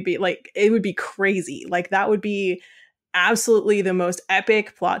that could be like, it would be crazy. Like that would be absolutely the most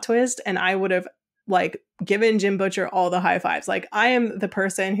epic plot twist, and I would have like given Jim Butcher all the high fives. Like I am the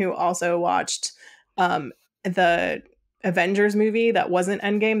person who also watched the Avengers movie that wasn't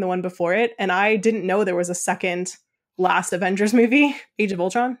Endgame, the one before it, and I didn't know there was a second last Avengers movie, Age of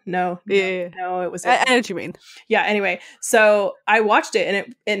Ultron. No, it was. I know what you mean. Yeah. Anyway, so I watched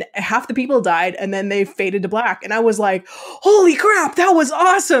it, and half the people died, and then they faded to black, and I was like, "Holy crap, that was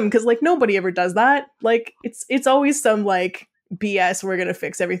awesome!" Because like nobody ever does that. Like it's always some like BS. We're gonna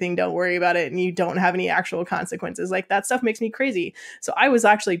fix everything. Don't worry about it, and you don't have any actual consequences. Like that stuff makes me crazy. So I was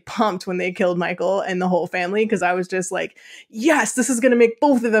actually pumped when they killed Michael and the whole family, because I was just like, yes, this is gonna make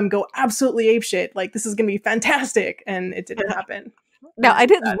both of them go absolutely apeshit. Like this is gonna be fantastic, and it didn't happen. Now I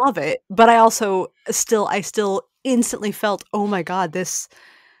didn't love it, but I also still instantly felt, oh my god, this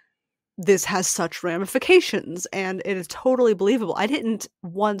has such ramifications, and it is totally believable. I didn't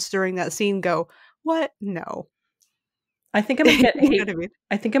once during that scene go, what? No. I think I'm gonna get hate. I mean?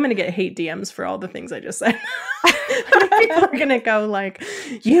 I think I'm gonna get hate DMs for all the things I just said. People are gonna go like,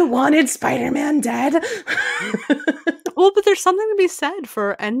 "You wanted Spider-Man dead." Well, but there's something to be said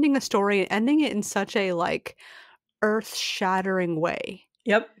for ending a story and ending it in such a like earth-shattering way.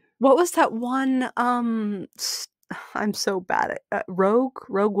 Yep. What was that one? I'm so bad at Rogue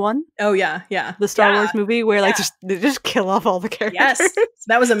One. Oh yeah. The Star Wars movie where like they just kill off all the characters. Yes,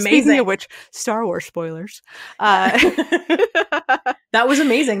 that was amazing. Speaking of which, Star Wars spoilers. That was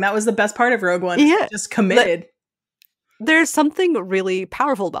amazing. That was the best part of Rogue One. Yeah, just committed. There's something really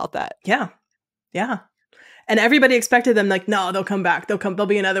powerful about that. Yeah. And everybody expected them like, no, they'll come back. There'll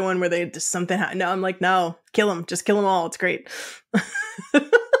be another one where they just something. No, I'm like, no, kill them. Just kill them all. It's great.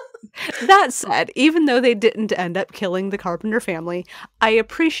 That said, even though they didn't end up killing the Carpenter family, I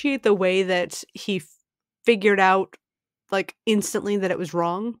appreciate the way that he figured out, like, instantly that it was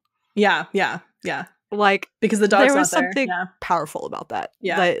wrong. Yeah. Like, Because the dog's there was not there. something Yeah. powerful about that.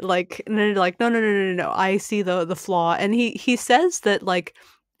 Yeah. That, like, and they're like, no, I see the flaw. And he says that, like,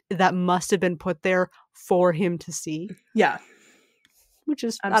 that must have been put there for him to see. Yeah. Which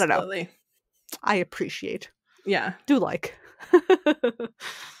is, Absolutely. I don't know. I appreciate. Yeah. Do like.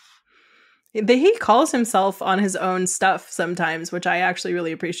 He calls himself on his own stuff sometimes, which I actually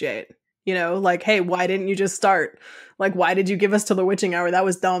really appreciate. You know, like, hey, why didn't you just start? Like, why did you give us till the witching hour? That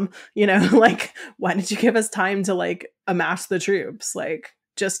was dumb. You know, like, why did you give us time to, like, amass the troops? Like,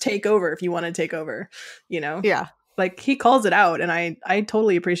 just take over if you want to take over, you know? Yeah. Like, he calls it out, and I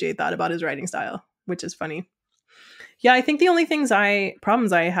totally appreciate that about his writing style, which is funny. Yeah, I think the only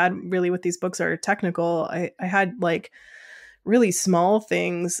problems I had really with these books are technical. I had, like, really small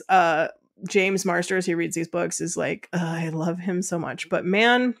things. James Marsters, who reads these books, is like, I love him so much. But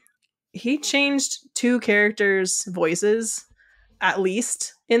man, he changed 2 characters' voices, at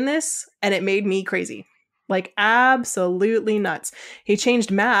least, in this, and it made me crazy. Like, absolutely nuts. He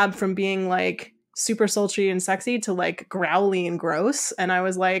changed Mab from being, like, super sultry and sexy to, like, growly and gross. And I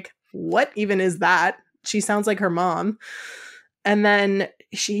was like, what even is that? She sounds like her mom. And then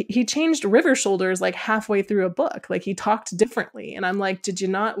he changed River Shoulders like halfway through a book. Like, he talked differently. And I'm like, did you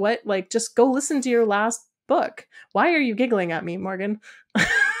not? What? Like, just go listen to your last book. Why are you giggling at me, Morgan?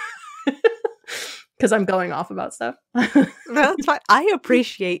 Because I'm going off about stuff. No, that's fine. I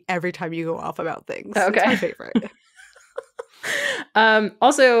appreciate every time you go off about things. Okay. It's my favorite.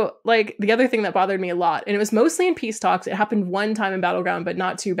 Also, like, the other thing that bothered me a lot, and it was mostly in Peace Talks. It happened one time in Battleground, but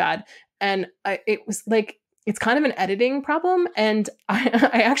not too bad. And it was like, it's kind of an editing problem. And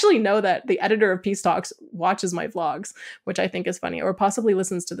I actually know that the editor of Peace Talks watches my vlogs, which I think is funny, or possibly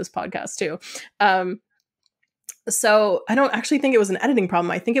listens to this podcast too. So I don't actually think it was an editing problem.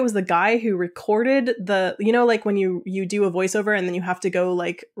 I think it was the guy who recorded the, you know, like when you do a voiceover and then you have to go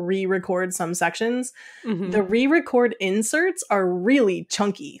like re-record some sections. Mm-hmm. The re-record inserts are really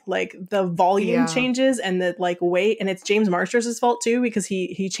chunky. Like the volume changes and the like weight, and it's James Marsters' fault too, because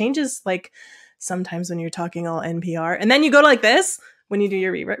he changes like sometimes when you're talking all NPR and then you go like this when you do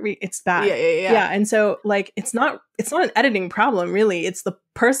your it's bad. Yeah. And so like it's not an editing problem really. It's the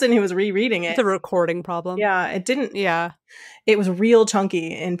person who was rereading it. It's a recording problem. Yeah, it didn't. Yeah. It was real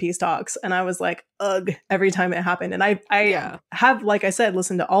chunky in Peace Talks, and I was like, ugh, every time it happened. And I have, like I said,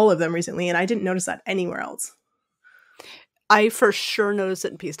 listened to all of them recently, and I didn't notice that anywhere else. I for sure noticed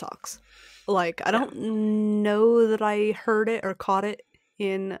it in Peace Talks. Like, I don't know that I heard it or caught it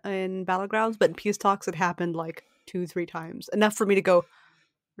in Battlegrounds, but in Peace Talks it happened like 2-3 times. Enough for me to go,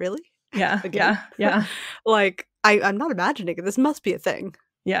 really? Yeah. Again? Yeah. Like, I'm not imagining it. This must be a thing.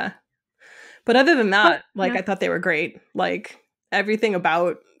 Yeah. But other than that, I thought they were great. Like, everything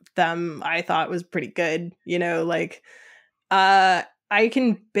about them I thought was pretty good. You know, like, I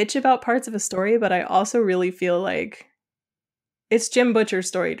can bitch about parts of a story, but I also really feel like it's Jim Butcher's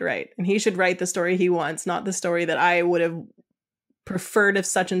story to write. And he should write the story he wants, not the story that I would have preferred if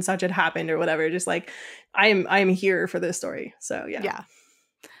such and such had happened or whatever. Just like, I'm here for this story. So, yeah.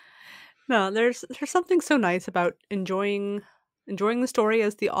 No, there's something so nice about enjoying the story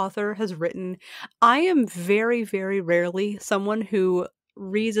as the author has written. I am very, very rarely someone who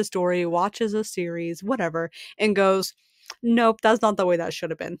reads a story, watches a series, whatever, and goes, nope, that's not the way that should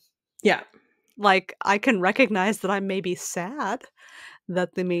have been. Yeah. Like, I can recognize that I may be sad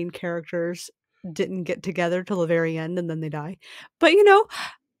that the main characters didn't get together till the very end and then they die. But, you know,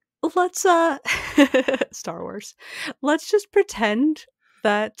 let's Star Wars. Let's just pretend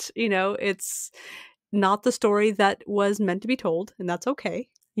that, you know, it's not the story that was meant to be told, and that's okay.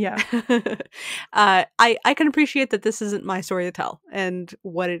 Yeah. I can appreciate that this isn't my story to tell, and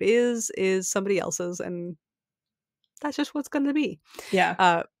what it is somebody else's, and that's just what's going to be.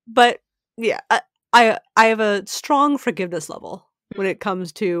 Yeah. But yeah, I have a strong forgiveness level when it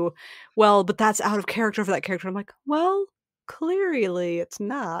comes to, well, but that's out of character for that character. I'm like, well, clearly it's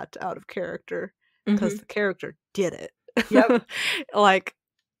not out of character because the character did it. Yep. Like,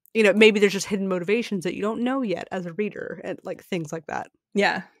 you know, maybe there's just hidden motivations that you don't know yet as a reader, and like things like that.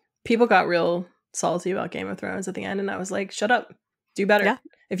 Yeah. People got real salty about Game of Thrones at the end, and I was like, shut up. Do better. Yeah.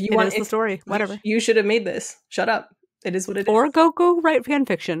 If you want the story, whatever. You should have made this. Shut up. It is what it is. Or go write fan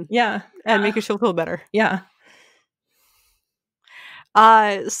fiction. Yeah. And make yourself feel better. Yeah.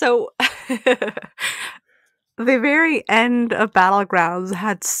 So the very end of Battlegrounds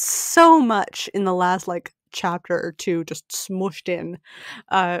had so much in the last like chapter or two just smooshed in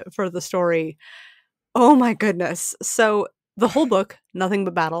for the story. Oh my goodness. So the whole book, nothing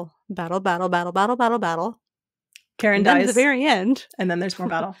but battle, Battle, battle, battle, battle, battle, battle. Karen And then dies. at the very end, and then there's more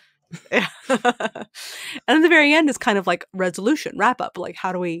battle. yeah. And at the very end is kind of like resolution, wrap up. Like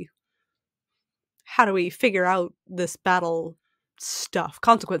how do we figure out this battle stuff,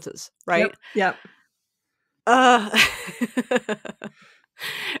 consequences, right? Yep.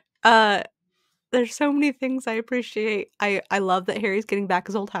 There's so many things I appreciate. I love that Harry's getting back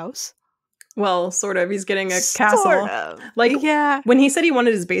his old house. Well, sort of. He's getting a castle. Sort of. Like, yeah. when he said he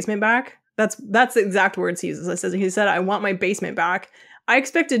wanted his basement back, that's the exact words he uses. He said, I want my basement back. I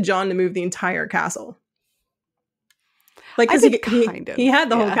expected John to move the entire castle. Like, because he had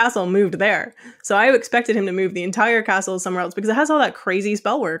the whole castle moved there. So I expected him to move the entire castle somewhere else because it has all that crazy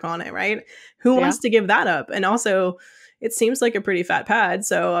spell work on it, right? Who wants to give that up? And also, it seems like a pretty fat pad.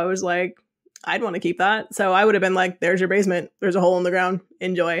 So I was like, I'd want to keep that. So I would have been like, there's your basement. There's a hole in the ground.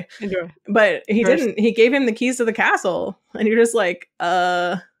 Enjoy. But he didn't. He gave him the keys to the castle. And you're just like,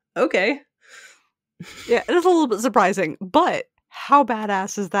 okay. Yeah, it is a little bit surprising. But how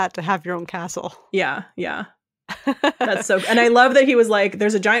badass is that to have your own castle? Yeah. That's so. And I love that he was like,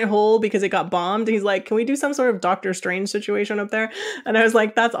 there's a giant hole because it got bombed. And he's like, can we do some sort of Doctor Strange situation up there? And I was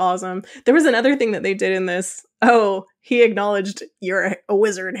like, that's awesome. There was another thing that they did in this. Oh, he acknowledged you're a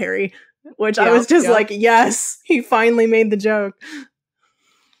wizard, Harry. Which I was just like, yes, he finally made the joke.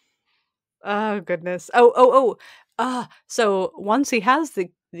 Oh, goodness. So once he has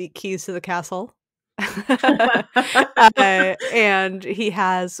the keys to the castle, and he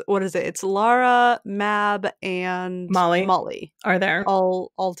has, what is it? It's Lara, Mab, and Molly are there.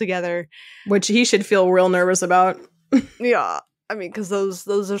 All together. Which he should feel real nervous about. Yeah. I mean, because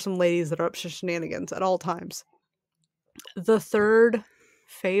those are some ladies that are up to shenanigans at all times. The third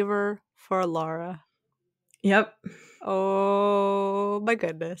favor for Lara. Yep. Oh my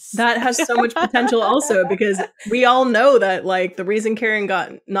goodness. That has so much potential also because we all know that like the reason Karen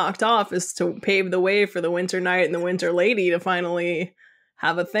got knocked off is to pave the way for the Winter Knight and the Winter Lady to finally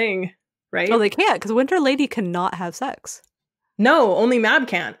have a thing, right? Oh, they can't because Winter Lady cannot have sex. No, only Mab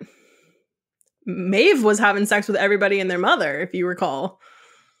can't. Maeve was having sex with everybody and their mother, if you recall.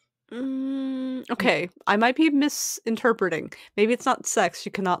 Okay, I might be misinterpreting. Maybe it's not sex; she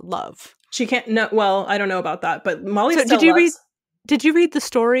cannot love. She can't. No, well, I don't know about that, but Molly. So did you read the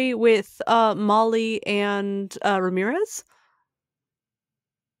story with Molly and Ramirez?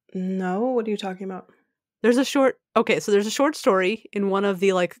 No, what are you talking about? There's a short. Okay, so there's a short story in one of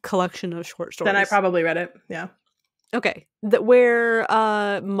the like collection of short stories. Then I probably read it. Yeah. Okay, where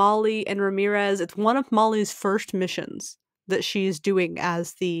Molly and Ramirez. It's one of Molly's first missions that she's doing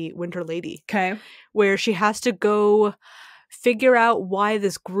as the Winter Lady. Okay. Where she has to go figure out why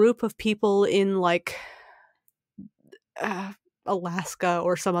this group of people in like Alaska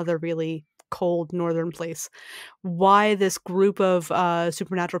or some other really cold northern place, why this group of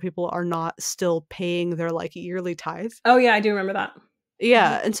supernatural people are not still paying their like yearly tithe. Oh yeah, I do remember that.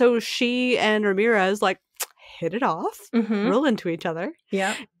 Yeah, and so she and Ramirez like hit it off, real into each other.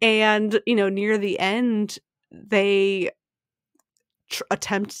 Yeah. And near the end they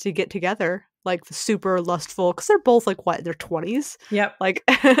attempt to get together, like the super lustful, because they're both like what, their 20s. Yep. Like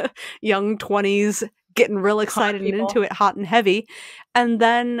young 20s, getting real excited and into it, hot and heavy. And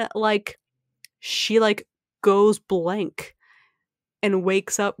then like she like goes blank and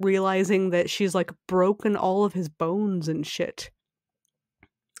wakes up realizing that she's like broken all of his bones and shit.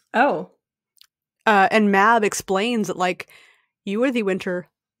 Oh. And Mab explains that like, you are the Winter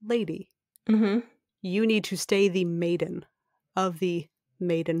Lady. You need to stay the maiden of the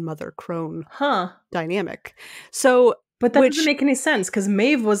maiden mother crone dynamic. So, but that doesn't make any sense because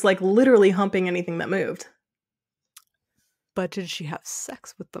Maeve was like literally humping anything that moved. But did she have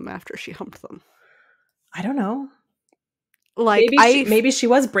sex with them after she humped them? I don't know. Like maybe she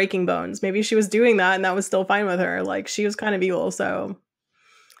was breaking bones. Maybe she was doing that and that was still fine with her. Like she was kind of evil, so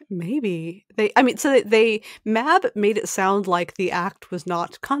maybe Mab made it sound like the act was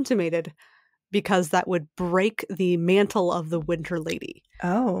not consummated because that would break the mantle of the Winter Lady.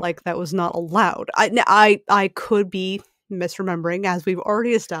 Oh. Like that was not allowed. I could be misremembering, as we've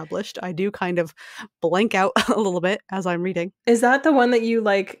already established. I do kind of blank out a little bit as I'm reading. Is that the one that you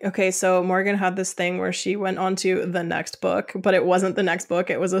like? Okay, so Morgan had this thing where she went on to the next book, but it wasn't the next book.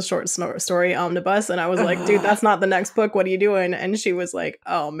 It was a short story omnibus. And I was like, dude, that's not the next book. What are you doing? And she was like,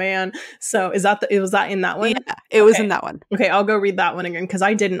 oh man. So was that in that one? Yeah, it was in that one. Okay, I'll go read that one again because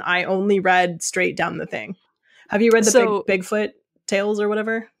I didn't. I only read straight down the thing. Have you read the Bigfoot Tales or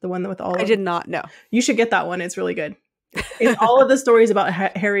whatever? The one with all I did not know. You should get that one. It's really good. It's all of the stories about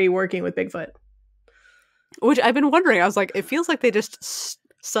Harry working with Bigfoot. Which I've been wondering. I was like, it feels like they just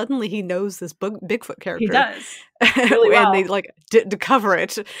suddenly he knows this Bigfoot character. He does. Really well. And they like to cover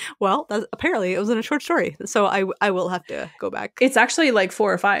it. Well, apparently it was in a short story. So I will have to go back. It's actually like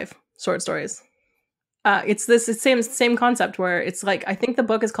 4 or 5 short stories. It's this same concept where it's like, I think the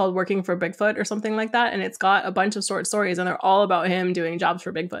book is called Working for Bigfoot or something like that, and it's got a bunch of short stories, and they're all about him doing jobs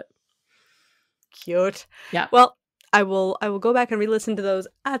for Bigfoot. Cute. Yeah. Well, I will go back and re-listen to those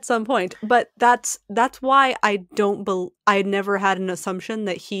at some point. But that's why I never had an assumption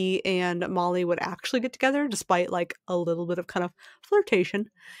that he and Molly would actually get together, despite like a little bit of kind of flirtation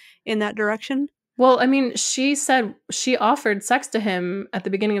in that direction. Well, I mean, she said she offered sex to him at the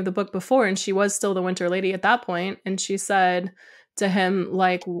beginning of the book before, and she was still the Winter Lady at that point. And she said to him,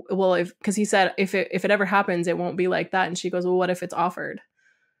 like, well, because he said, if it ever happens, it won't be like that. And she goes, well, what if it's offered?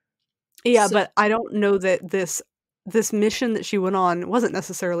 Yeah, but I don't know that this mission that she went on wasn't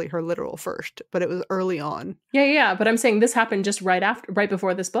necessarily her literal first, but it was early on. Yeah. But I'm saying this happened just right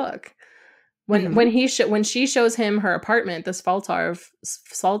before this book. When she shows him her apartment, this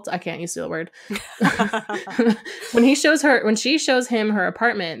salt, I can't use the word. when she shows him her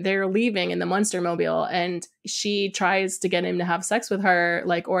apartment, they're leaving in the Monster Mobile, and she tries to get him to have sex with her,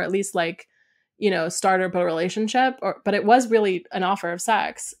 like, or at least like, start up a relationship, but it was really an offer of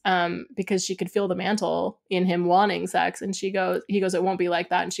sex, because she could feel the mantle in him wanting sex, and he goes, it won't be like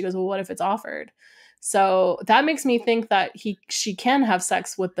that, and she goes, well, what if it's offered? So that makes me think that she can have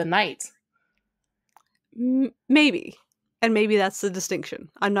sex with the knight. Maybe. And maybe that's the distinction.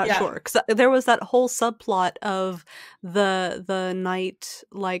 I'm not sure. Because there was that whole subplot of the knight,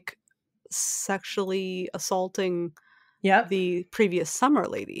 like, sexually assaulting the previous Summer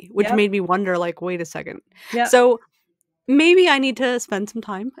Lady, which made me wonder, like, wait a second. Yeah. So maybe I need to spend some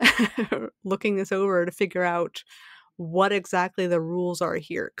time looking this over to figure out what exactly the rules are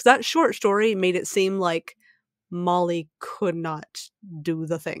here. Because that short story made it seem like Molly could not do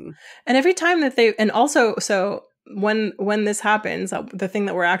the thing. And every time that so when this happens, the thing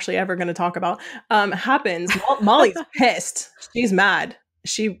that we're actually ever going to talk about happens, Molly's pissed. She's mad.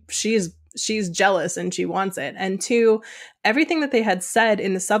 She's jealous, and she wants it. And 2, everything that they had said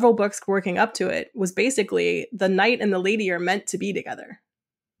in the several books working up to it was basically the knight and the lady are meant to be together.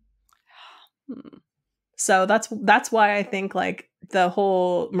 So that's why I think like the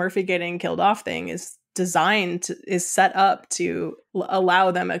whole Murphy getting killed off thing is set up to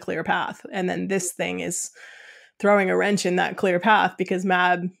allow them a clear path. And then this thing is throwing a wrench in that clear path, because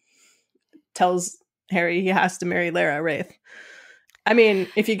Mab tells Harry he has to marry Lara Wraith. I mean,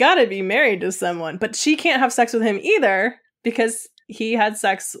 if you gotta be married to someone, but she can't have sex with him either, because he had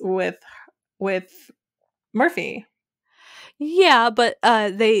sex with Murphy. Yeah, but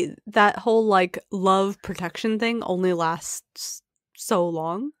that whole like love protection thing only lasts so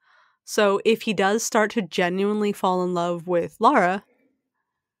long. So if he does start to genuinely fall in love with Lara,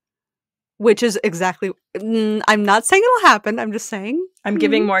 which is exactly, I'm not saying it'll happen. I'm just saying. I'm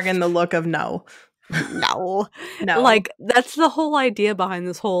giving Morgan the look of no. No. Like, that's the whole idea behind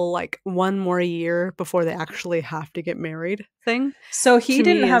this whole, like, one more year before they actually have to get married thing. So he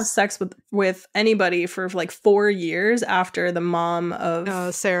didn't have sex with anybody for, like, 4 years after the mom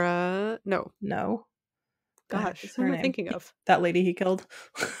of... Sarah... No. Gosh, who am I thinking of? That lady he killed.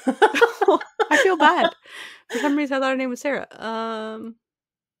 I feel bad. For some reason, I thought her name was Sarah.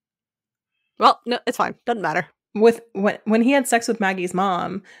 Well, no, it's fine. Doesn't matter. When he had sex with Maggie's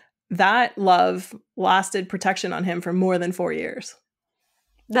mom, that love lasted protection on him for more than 4 years.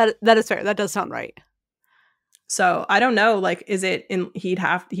 That is fair. That does sound right. So I don't know. Like, is it he'd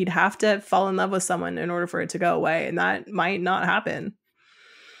have to fall in love with someone in order for it to go away, and that might not happen.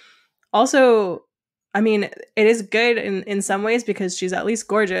 Also, I mean, it is good in some ways because she's at least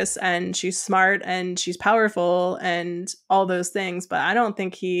gorgeous and she's smart and she's powerful and all those things. But I don't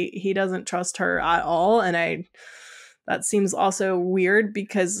think he doesn't trust her at all. And that seems also weird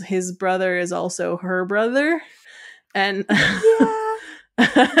because his brother is also her brother. And yeah,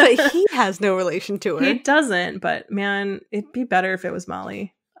 but he has no relation to her. He doesn't. But man, it'd be better if it was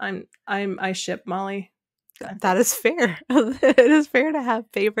Molly. I ship Molly. That is fair. It is fair to have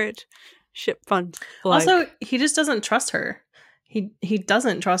favorite ship fun. Also, he just doesn't trust her. He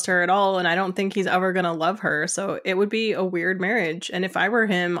doesn't trust her at all, and I don't think he's ever gonna love her. So it would be a weird marriage. And if I were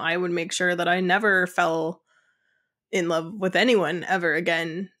him, I would make sure that I never fell in love with anyone ever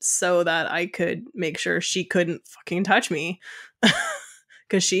again, so that I could make sure she couldn't fucking touch me.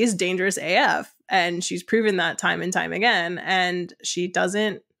 Because she's dangerous AF, and she's proven that time and time again. And she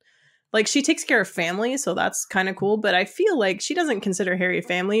doesn't. Like, she takes care of family, so that's kind of cool. But I feel like she doesn't consider Harry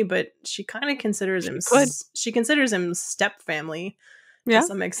family, but she kind of considers him. She considers him step family to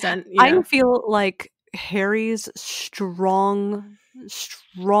some extent. I feel like Harry's strong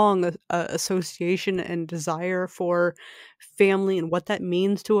strong association and desire for family and what that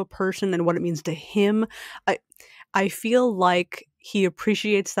means to a person and what it means to him. I I feel like he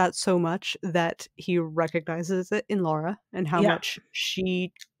appreciates that so much that he recognizes it in Laura and how Yeah. much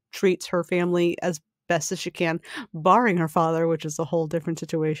she treats her family as best as she can, barring her father, which is a whole different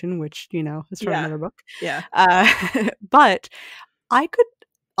situation, which, is for Yeah. another book. Yeah. But I could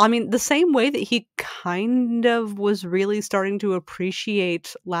I mean, the same way that he kind of was really starting to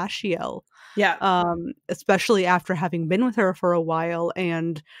appreciate Lashiel, Yeah. especially after having been with her for a while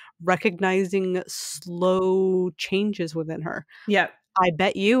and recognizing slow changes within her. Yeah. I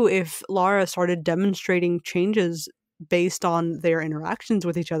bet you if Lara started demonstrating changes based on their interactions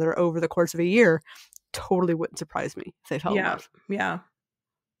with each other over the course of a year, totally wouldn't surprise me if they fell in Yeah. love. Yeah.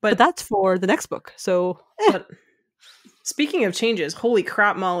 But that's for the next book, so But speaking of changes, holy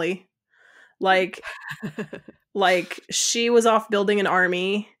crap, Molly. Like she was off building an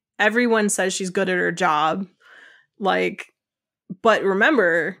army. Everyone says she's good at her job. But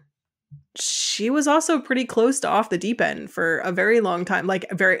remember, she was also pretty close to off the deep end for a very long time. Like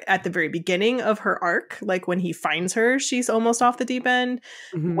very at the very beginning of her arc, like when he finds her, she's almost off the deep end.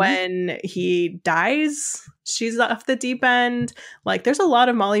 Mhm. When he dies, she's off the deep end. Like there's a lot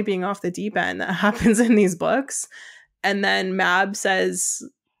of Molly being off the deep end that happens in these books. And then Mab says,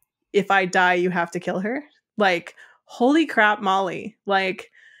 if I die, you have to kill her. Like, holy crap, Molly.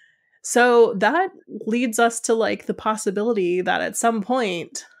 Like, so that leads us to like the possibility that at some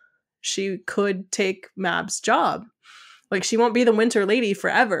point she could take Mab's job. Like, she won't be the Winter Lady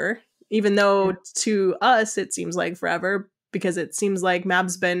forever, even though to us it seems like forever, because it seems like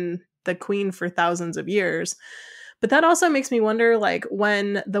Mab's been the queen for thousands of years. But that also makes me wonder, like,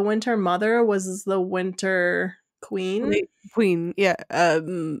 when the Winter Mother was the Winter Queen. Queen, yeah,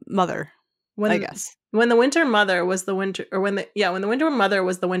 mother, When I guess. when the Winter Mother was the Winter, or when the Winter Mother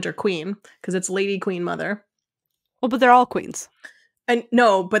was the Winter Queen, because it's Lady Queen Mother. Well, but they're all queens. And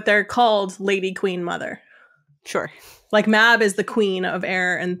no, but they're called Lady Queen Mother. Sure. Like Mab is the queen of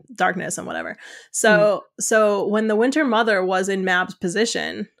air and darkness and whatever. So when the Winter Mother was in Mab's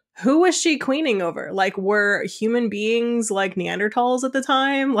position, who was she queening over? Like, were human beings like Neanderthals at the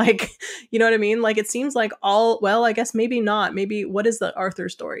time? Like, you know what I mean? Like, it seems like well, I guess maybe not. Maybe, what is the Arthur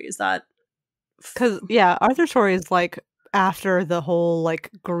story? Is that? Because, Arthur's story is like after the whole like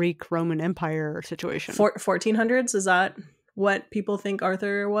Greek-Roman Empire situation. 1400s? Is that what people think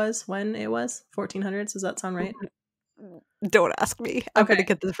Arthur was when it was? 1400s? Does that sound right? Don't ask me. I'm going to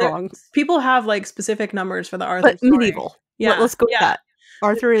get this wrong. People have like specific numbers for the Arthur But story. medieval. Yeah. Let's go with that.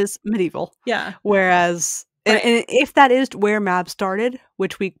 Arthur is medieval. Yeah. Whereas, and if that is where Mab started,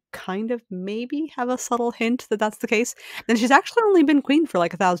 which we kind of maybe have a subtle hint that that's the case, then she's actually only been queen for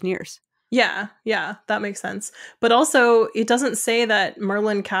like 1,000 years. Yeah, that makes sense. But also, it doesn't say that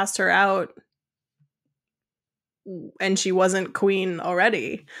Merlin cast her out and she wasn't queen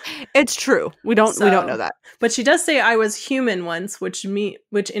already. It's true. We don't know that. But she does say I was human once, which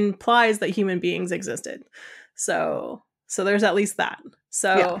implies that human beings existed. So there's at least that.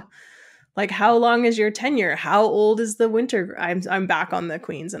 So like, how long is your tenure? How old is the Winter? I'm back on the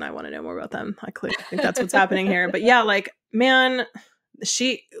queens and I want to know more about them. I clearly think that's what's happening here. But yeah, like, man,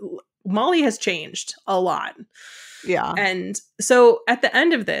 Molly has changed a lot. Yeah. And so at the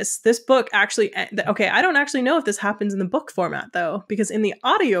end of this book actually, okay, I don't actually know if this happens in the book format though, because in the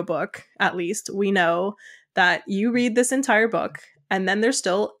audiobook, at least, we know that you read this entire book and then there's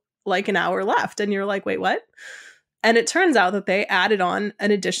still like an hour left and you're like, wait, what? And it turns out that they added on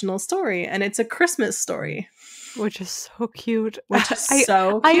an additional story and it's a Christmas story. Which is so cute.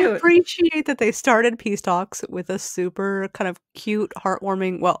 I appreciate that they started Peace Talks with a super kind of cute,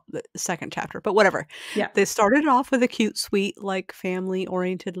 heartwarming, well, the second chapter, but whatever. Yeah. They started off with a cute, sweet, like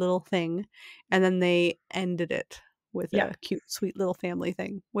family-oriented little thing, and then they ended it with a cute, sweet little family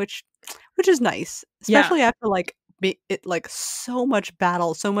thing, which is nice, especially after like so much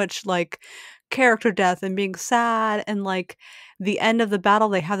battle, so much like character death and being sad, and like the end of the battle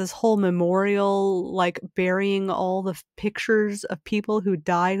they have this whole memorial like burying all the pictures of people who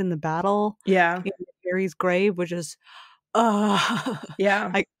died in the battle in Harry's grave, which is I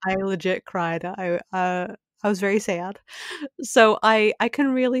legit cried. I was very sad. So I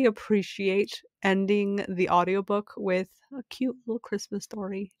can really appreciate ending the audiobook with a cute little Christmas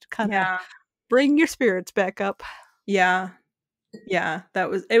story to kind of bring your spirits back up. It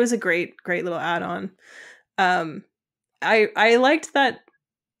was a great little add-on. I liked that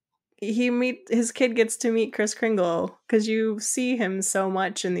his kid gets to meet Kris Kringle, because you see him so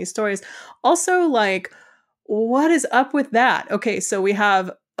much in these stories. Also, like, what is up with that? Okay, so we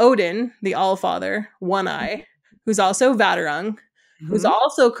have Odin, the Allfather, One Eye, who's also Vaterung, who's Mhm.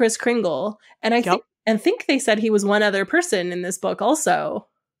 also Kris Kringle. And I Yep. think they said he was one other person in this book also.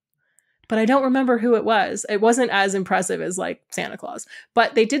 But I don't remember who it was. It wasn't as impressive as like Santa Claus.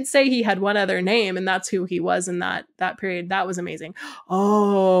 But they did say he had one other name, and that's who he was in that period. That was amazing.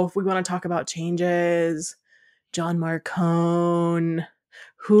 Oh, if we want to talk about changes, John Marcone.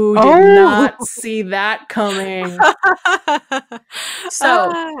 Who did Oh! not see that coming?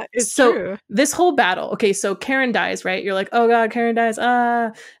 It's So true. this whole battle, okay, so Karen dies, right? You're like, oh god, Karen dies,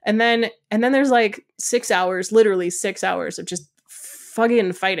 and then there's like 6 hours, literally 6 hours of just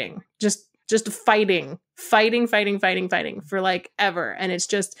fucking fighting, just fighting for like ever, and it's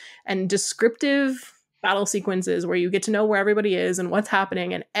just and descriptive battle sequences where you get to know where everybody is and what's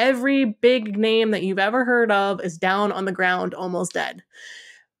happening, and every big name that you've ever heard of is down on the ground, almost dead.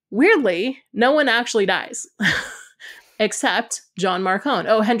 Weirdly, no one actually dies. Except John Marcone.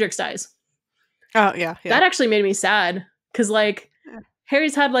 Oh, Hendrix dies. Oh, yeah. That actually made me sad because, like,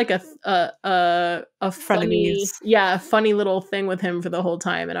 Harry's had like a funny, funny little thing with him for the whole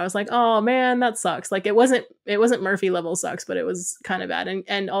time, and I was like, oh man, that sucks. Like, it wasn't Murphy level sucks, but it was kind of bad,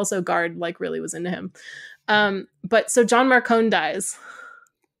 and also Guard like really was into him. But so John Marcone dies,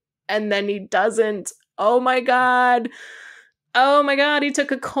 and then he doesn't. Oh my god, he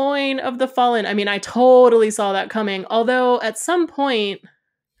took a coin of the fallen. I mean, I totally saw that coming. Although at some point,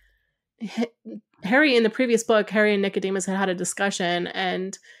 Harry in the previous book, Harry and Nicodemus had a discussion,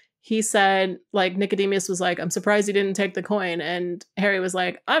 and he said, like, Nicodemus was like, I'm surprised he didn't take the coin. And Harry was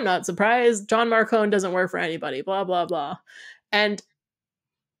like, I'm not surprised. John Marcone doesn't work for anybody, blah, blah, blah. And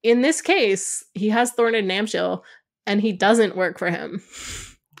in this case, he has Thorn and Namshill, and he doesn't work for him.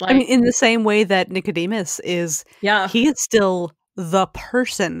 I mean, in the same way that Nicodemus is, he is still the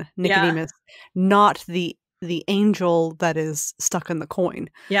person, Nicodemus, not the angel that is stuck in the coin.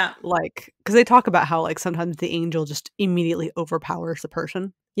 Yeah. Like, because they talk about how, like, sometimes the angel just immediately overpowers the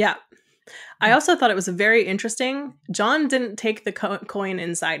person. Yeah. I also thought it was very interesting. John didn't take the coin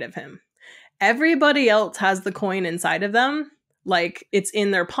inside of him. Everybody else has the coin inside of them. Like, it's in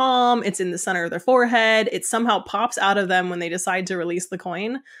their palm, it's in the center of their forehead, it somehow pops out of them when they decide to release the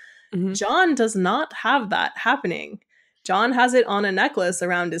coin. Mm-hmm. John does not have that happening. John has it on a necklace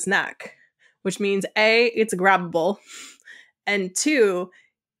around his neck, which means A, it's grabbable, and 2,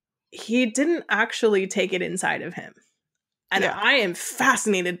 he didn't actually take it inside of him. And I am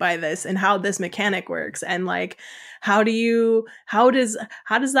fascinated by this and how this mechanic works. And like, how does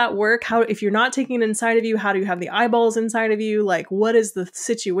that work? How, if you're not taking it inside of you, how do you have the eyeballs inside of you? Like, what is the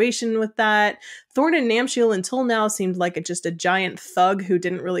situation with that? Thorn and Namshill until now seemed like just a giant thug who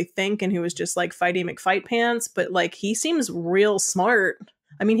didn't really think and who was just like fighty McFight pants. But like, he seems real smart.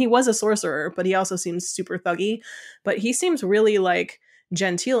 I mean, he was a sorcerer, but he also seems super thuggy. But he seems really like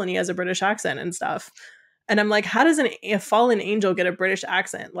genteel, and he has a British accent and stuff. And I'm like, how does a fallen angel get a British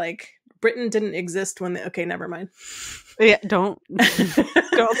accent? Like, Britain didn't exist when okay, never mind. Yeah, don't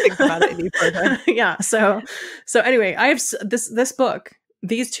think about it any further. Yeah. So anyway, I have this book,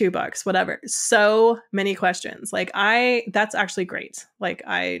 these 2 books, whatever. So many questions. Like, that's actually great. Like,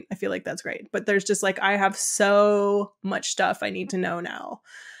 I feel like that's great. But there's just like, I have so much stuff I need to know now.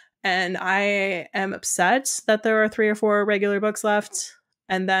 And I am upset that there are 3 or 4 regular books left.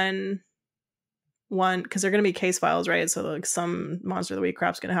 And then one, because they're going to be case files, right? So like some Monster of the Week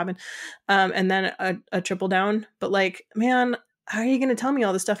crap's going to happen. And then a triple down. But like, man, how are you going to tell me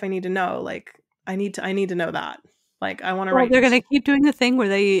all the stuff I need to know? Like, I need to know that. Like, I want to write. They're going to keep doing the thing where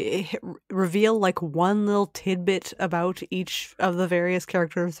they reveal like one little tidbit about each of the various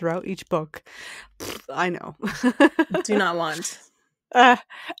characters throughout each book. I know. Do not want.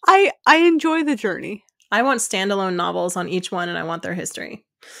 I enjoy the journey. I want standalone novels on each one, and I want their history.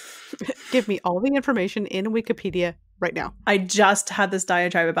 Give me all the information in Wikipedia right now. I just had this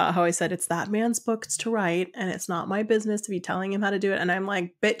diatribe about how I said it's that man's books to write, and it's not my business to be telling him how to do it. And I'm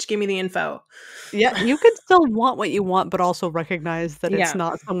like, bitch, give me the info. Yeah, you can still want what you want, but also recognize that it's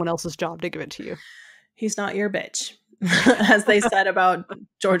not someone else's job to give it to you. He's not your bitch, as they said about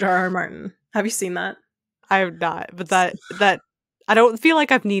George R.R. Martin. Have you seen that? I have not, but that I don't feel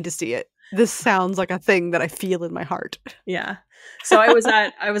like I need to see it. This sounds like a thing that I feel in my heart. Yeah. So I was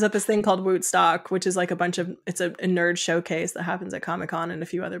at this thing called Wootstock, which is like it's a nerd showcase that happens at Comic-Con and a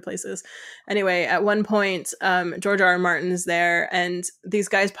few other places. Anyway, at one point, George R.R. Martin is there, and these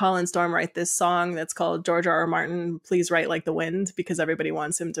guys, Paul and Storm, write this song that's called George R.R. Martin, Please Write Like the Wind, because everybody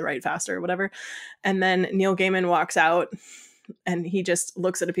wants him to write faster or whatever. And then Neil Gaiman walks out, and he just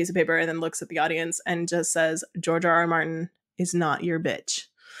looks at a piece of paper and then looks at the audience and just says, George R.R. Martin is not your bitch.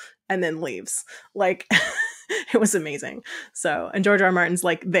 And then leaves. Like, it was amazing. So, and George R. R. Martin's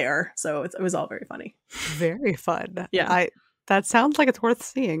like there. So it was all very funny. Very fun. Yeah. That sounds like it's worth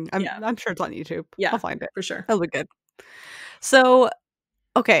seeing. Yeah. I'm sure it's on YouTube. Yeah, I'll find it. for sure. That'll be good. So,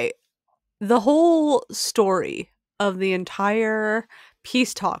 okay, the whole story of the entire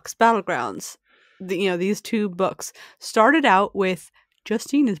Peace Talks, Battlegrounds, these two books started out with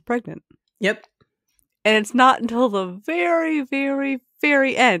Justine is pregnant. Yep. And it's not until the very, very,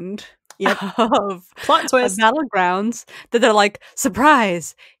 very end of Plot twist. Battlegrounds that they're like,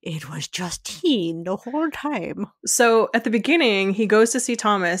 surprise, it was Justine the whole time. So at the beginning, he goes to see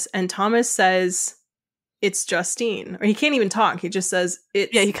Thomas, and Thomas says, it's Justine. Or he can't even talk. He just says,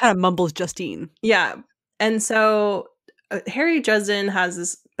 it's... Yeah, he kind of mumbles Justine. Yeah. And so Harry Dresden has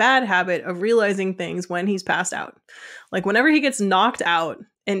this bad habit of realizing things when he's passed out. Like whenever he gets knocked out,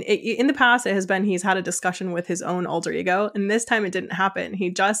 and in the past it has been he's had a discussion with his own alter ego, and this time it didn't happen. He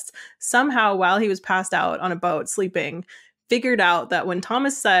just somehow, while he was passed out on a boat sleeping, figured out that when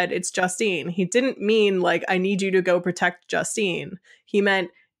Thomas said it's Justine, he didn't mean like, I need you to go protect Justine. He meant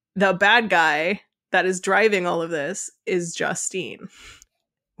the bad guy that is driving all of this is Justine,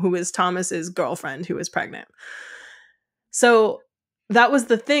 who is Thomas's girlfriend who is pregnant. So that was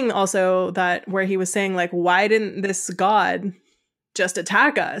the thing also, that where he was saying like, why didn't this god just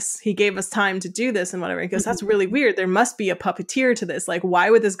attack us? He gave us time to do this and whatever. He goes, that's really weird. There must be a puppeteer to this. Like, why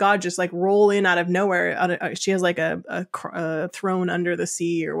would this god just like roll in out of nowhere? She has like a throne under the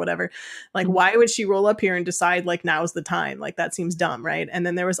sea or whatever. Like, why would she roll up here and decide like now's the time? Like, that seems dumb, right? And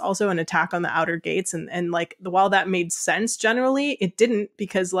then there was also an attack on the outer gates, and like while that made sense generally, it didn't,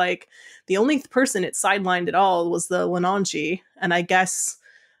 because like the only person it sidelined at all was the Lenanchi, and I guess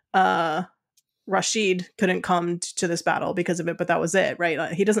Rashid couldn't come to this battle because of it, but that was it,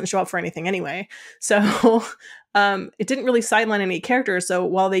 right? He doesn't show up for anything anyway. So it didn't really sideline any characters. So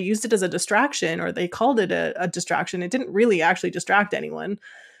while they used it as a distraction, or they called it a distraction, it didn't really actually distract anyone,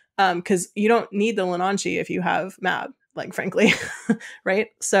 because you don't need the Lenanchi if you have Mab, like, frankly, right?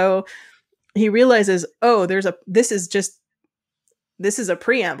 So he realizes, oh, this is a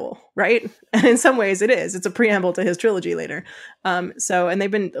preamble, right? And in some ways it is. It's a preamble to his trilogy later. And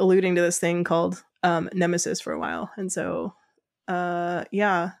they've been alluding to this thing called Nemesis for a while. And so,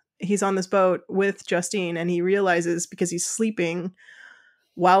 he's on this boat with Justine, and he realizes, because he's sleeping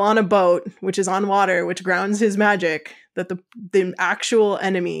while on a boat, which is on water, which grounds his magic, that the actual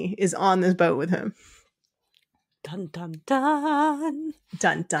enemy is on this boat with him. Dun, dun, dun.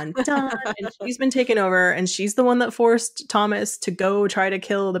 Dun, dun, dun. And she's been taken over, and she's the one that forced Thomas to go try to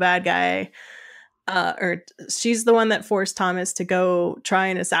kill the bad guy. Or she's the one that forced Thomas to go try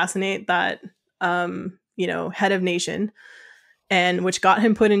and assassinate that, head of nation, and which got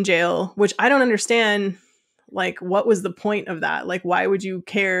him put in jail, which I don't understand. Like, what was the point of that? Like, why would you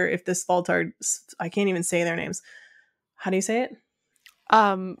care if this Svaltard, I can't even say their names. How do you say it?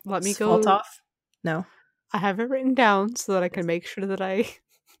 Let me go. Svaltov? No. I have it written down so that I can make sure that I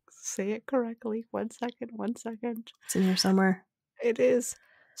say it correctly. One second. It's in here somewhere. It is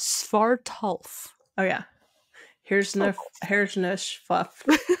Svartalf. Oh yeah. Here's Nishfuff.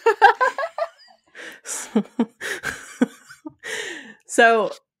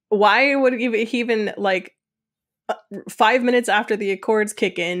 So why would he even, like, 5 minutes after the Accords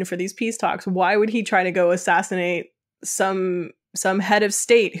kick in for these peace talks, why would he try to go assassinate some head of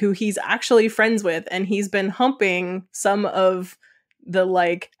state who he's actually friends with, and he's been humping some of the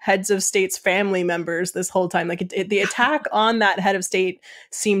like heads of state's family members this whole time? Like, the attack on that head of state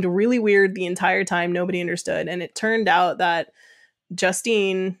seemed really weird the entire time. Nobody understood, and it turned out that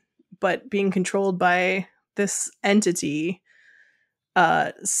Justine, but being controlled by this entity,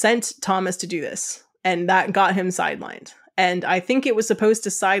 sent Thomas to do this, and that got him sidelined. And I think it was supposed to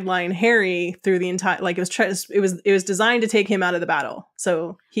sideline Harry through the entire, like, it was designed to take him out of the battle,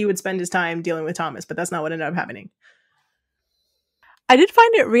 so he would spend his time dealing with Thomas, but that's not what ended up happening. I did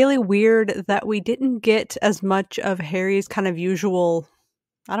find it really weird that we didn't get as much of Harry's kind of usual,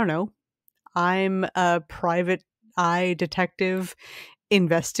 I don't know, I'm a private eye detective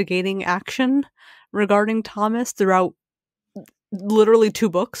investigating action regarding Thomas throughout literally 2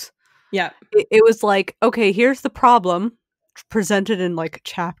 books. Yeah. It was like, okay, here's the problem, presented in like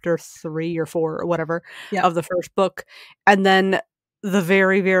chapter 3 or 4 or whatever of the first book. And then the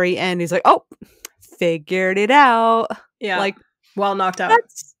very, very end, he's like, oh, figured it out. Yeah. Like, while knocked out.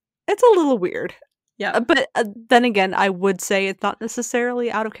 It's a little weird. Yeah. But then again, I would say it's not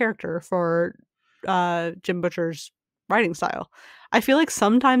necessarily out of character for Jim Butcher's writing style. I feel like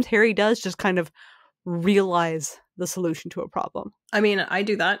sometimes Harry does just kind of realize the solution to a problem. I mean, I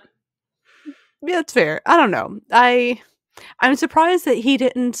do that. Yeah, it's fair. I don't know. I'm surprised that he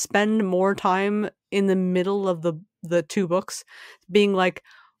didn't spend more time in the middle of the 2 books being like,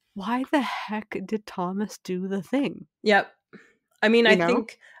 why the heck did Thomas do the thing? Yep. I mean, You I know?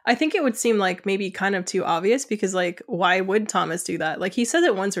 think it would seem like maybe kind of too obvious because like why would Thomas do that? Like he says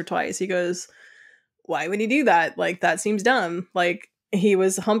it once or twice. He goes, "Why would he do that? Like that seems dumb." Like he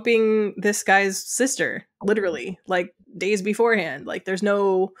was humping this guy's sister literally like days beforehand. Like there's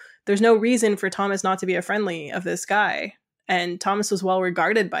no reason for Thomas not to be a friendly of this guy. And Thomas was well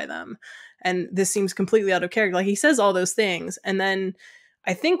regarded by them. And this seems completely out of character. Like he says all those things and then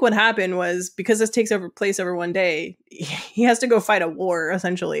I think what happened was because this takes over place over one day, he has to go fight a war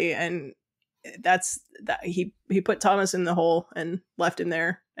essentially, and that's that he put Thomas in the hole and left him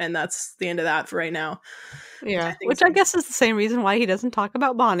there, and that's the end of that for right now. Yeah, Think which I guess is the same reason why he doesn't talk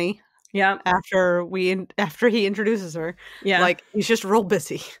about Bonnie yeah, after he introduces her. yeah, Like he's just real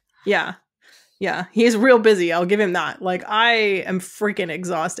busy. yeah, yeah. He is real busy. I'll give him that. Like I am freaking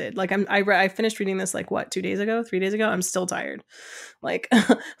exhausted. Like I finished reading this like what 2 days ago, 3 days ago. I'm still tired. Like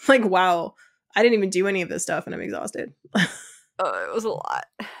like wow, I didn't even do any of this stuff, and I'm exhausted. It was a lot.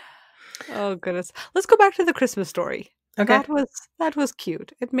 Oh goodness. Let's go back to the Christmas story. Okay. That was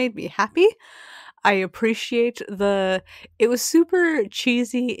cute. It made me happy. I appreciate it was super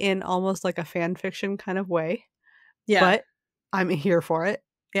cheesy in almost like a fan fiction kind of way. Yeah. But I'm here for it.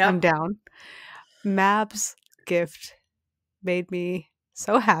 Yeah. I'm down. Mab's gift made me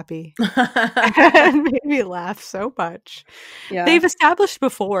so happy and made me laugh so much. Yeah. They've established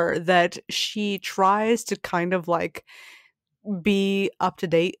before that she tries to kind of like be up to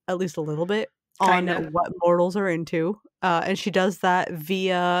date at least a little bit on Kinda. what mortals are into. And she does that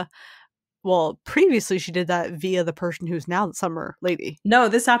previously she did that via the person who's now the summer lady. No,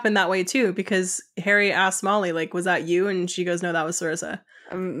 this happened that way too because Harry asked Molly, like, was that you? And she goes, no, that was Sarissa.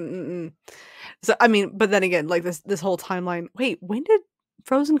 So, I mean, but then again, like this whole timeline. Wait, when did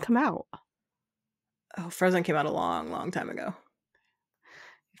Frozen come out? Oh, Frozen came out a long, long time ago.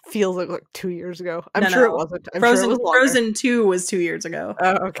 Feels like 2 years ago. I'm sure it wasn't. I'm Frozen, sure it was longer. Frozen 2 was 2 years ago.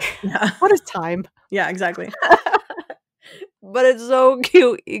 Oh, okay. Yeah. What is time? Yeah, exactly. But it's so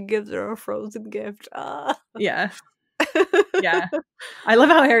cute. He gives her a Frozen gift. Yeah. Yeah. I love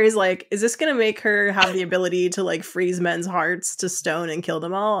how Harry's like, is this going to make her have the ability to like freeze men's hearts to stone and kill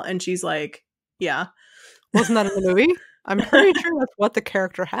them all? And she's like, yeah. Wasn't that in the movie? I'm pretty sure that's what the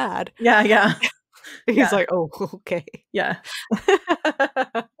character had. Yeah, yeah. He's like, oh, okay. Yeah.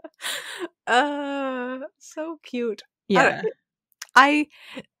 So cute. Yeah. I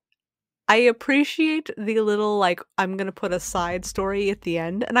appreciate the little like I'm gonna put a side story at the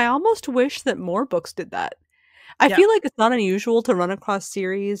end, and I almost wish that more books did that. I feel like it's not unusual to run across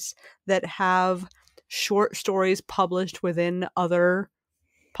series that have short stories published within other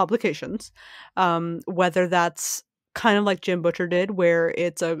publications, whether that's kind of like Jim Butcher did, where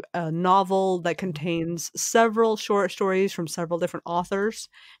it's a novel that contains several short stories from several different authors,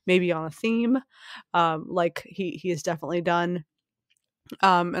 maybe on a theme, like he has definitely done.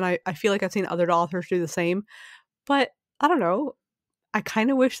 And I feel like I've seen other authors do the same, but I don't know. I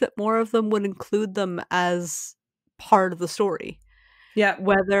kind of wish that more of them would include them as part of the story. Yeah.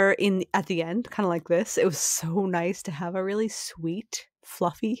 Whether at the end, kind of like this, it was so nice to have a really sweet,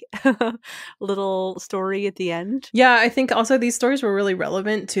 fluffy little story at the end. Yeah, I think also these stories were really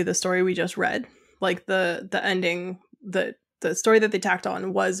relevant to the story we just read. Like the ending, the story that they tacked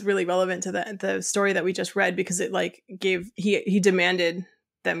on was really relevant to the story that we just read because it like he demanded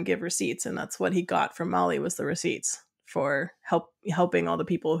them give receipts, and that's what he got from Molly was the receipts for helping all the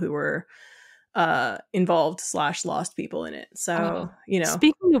people who were involved / lost people in it. So,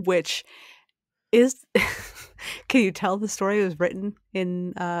 Speaking of which, can you tell the story was written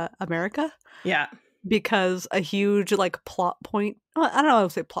in America? Yeah. Because a huge like plot point, I don't know how to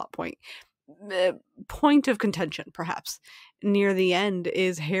say plot point, point of contention perhaps near the end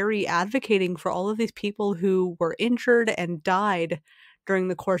is Harry advocating for all of these people who were injured and died during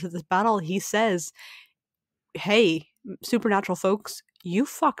the course of this battle. He says, hey, supernatural folks, you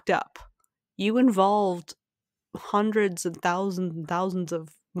fucked up. You involved hundreds and thousands of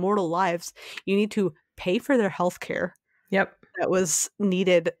mortal lives. You need to pay for their health care. Yep. That was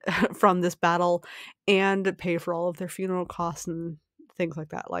needed from this battle and pay for all of their funeral costs and things like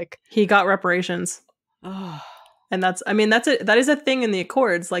that. Like he got reparations. Oh. And that is a thing in the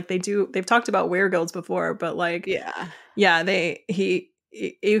Accords. Like they've talked about wereguilds before, but like,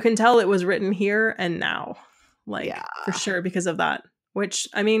 you can tell it was written here and now, like for sure because of that, which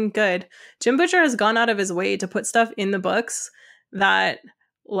I mean, good. Jim Butcher has gone out of his way to put stuff in the books that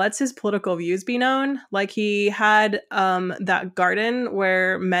lets his political views be known. Like he had that garden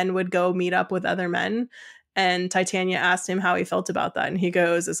where men would go meet up with other men, and Titania asked him how he felt about that, and he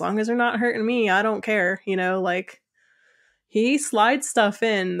goes, as long as they're not hurting me, I don't care. Like he slides stuff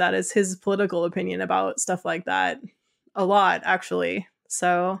in that is his political opinion about stuff like that. a lot, actually.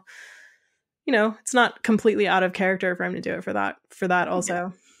 So, you know, it's not completely out of character for him to do it for that also. Yeah.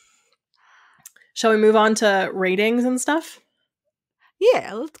 Shall we move on to ratings and stuff?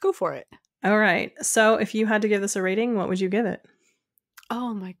 Yeah, let's go for it. All right. So if you had to give this a rating, what would you give it?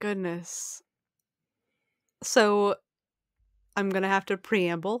 Oh my goodness. So I'm going to have to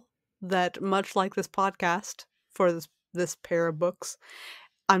preamble that much like this podcast for this pair of books,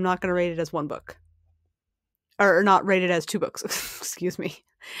 I'm not going to rate it as one book. Or not rate it as two books, excuse me.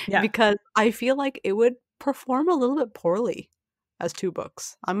 Yeah. Because I feel like it would perform a little bit poorly as two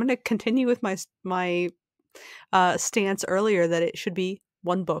books. I'm going to continue with my stance earlier that it should be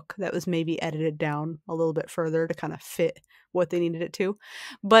one book that was maybe edited down a little bit further to kind of fit what they needed it to.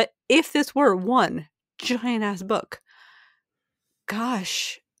 But if this were one giant ass book,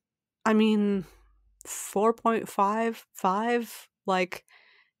 gosh, I mean, 4.55, like,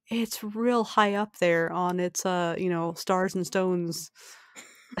 it's real high up there on its stars and stones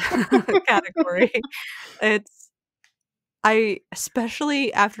category.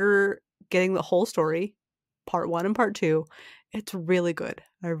 Especially after getting the whole story, part 1 and part 2, it's really good.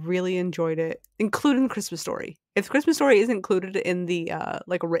 I really enjoyed it, including Christmas Story. If Christmas Story is included in the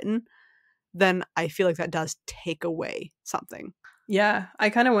written, then I feel like that does take away something. Yeah, I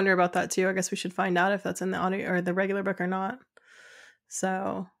kind of wonder about that too. I guess we should find out if that's in the audio or the regular book or not.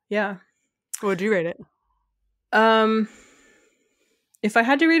 So, yeah. What would you rate it? If I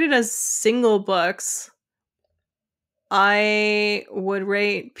had to rate it as single books, I would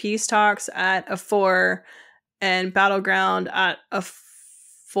rate Peace Talks at a 4 and Battleground at a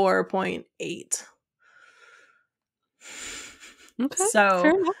 4.8. Okay, so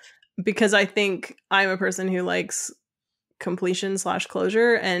fair enough. Because I think I'm a person who likes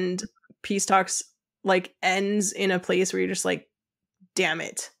completion/closure, and Peace Talks like ends in a place where you're just like, damn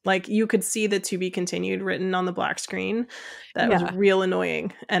it. Like, you could see the to be continued written on the black screen. That was real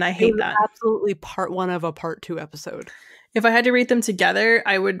annoying, and I hate that. Absolutely part 1 of a part 2 episode. If I had to rate them together,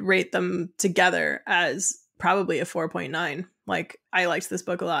 I would rate them together as probably a 4.9. Like, I liked this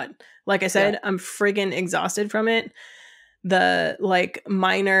book a lot. Like I said, I'm friggin' exhausted from it. The like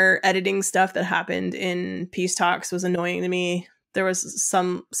minor editing stuff that happened in Peace Talks was annoying to me. There was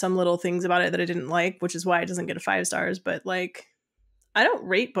some little things about it that I didn't like, which is why it doesn't get a 5 stars. But like, I don't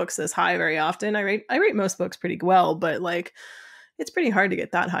rate books this high very often. I rate most books pretty well, but like, it's pretty hard to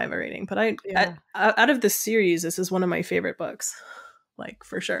get that high of a rating. But out of the series, this is one of my favorite books, like,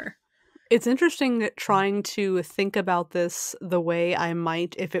 for sure. It's interesting trying to think about this the way I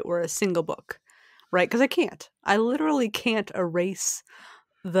might if it were a single book, right? Because I literally can't erase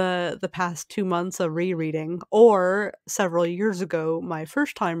the past 2 months of rereading, or several years ago, my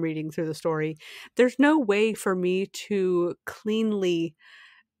first time reading through the story. There's no way for me to cleanly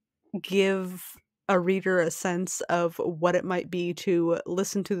give a reader a sense of what it might be to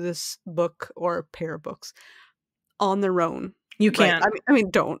listen to this book or pair of books on their own. You can't. Right? I mean,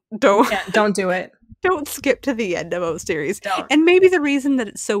 don't do it. Don't skip to the end of a series. Don't. And maybe the reason that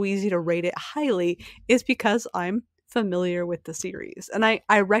it's so easy to rate it highly is because I'm familiar with the series. And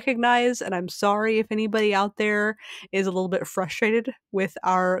I recognize, and I'm sorry if anybody out there is a little bit frustrated with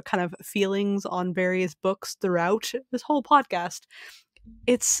our kind of feelings on various books throughout this whole podcast.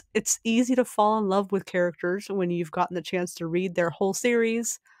 It's easy to fall in love with characters when you've gotten the chance to read their whole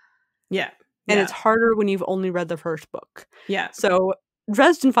series. Yeah. And it's harder when you've only read the first book. Yeah. So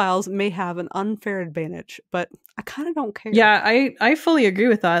Dresden Files may have an unfair advantage, but I kind of don't care. Yeah, I fully agree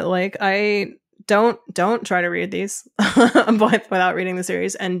with that. Like, I don't try to read these without reading the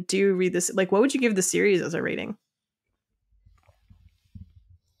series, and do read this. Like, what would you give the series as a rating?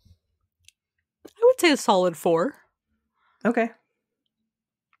 I would say a solid 4. Okay.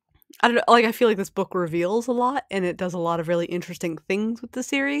 I don't know, like, I feel like this book reveals a lot, and it does a lot of really interesting things with the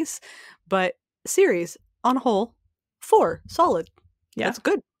series, but series on a whole, 4, solid. Yeah, that's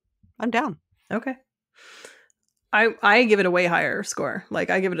good. I'm down. Okay. I give it a way higher score.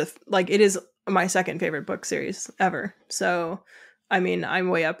 Like, I give it it is my second favorite book series ever. So, I mean, I'm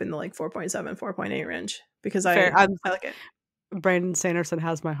way up in the like 4.7, 4.8 range because I like it. Brandon Sanderson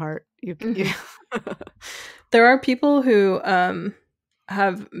has my heart. There are people who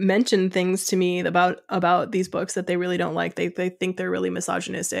have mentioned things to me about these books that they really don't like. They think they're really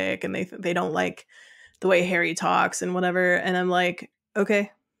misogynistic, and they don't like the way Harry talks and whatever. And I'm like,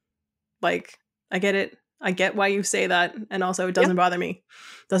 okay, like, I get it. I get why you say that. And also, it doesn't bother me.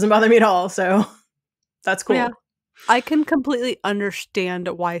 It doesn't bother me at all. So that's cool. Yeah. I can completely understand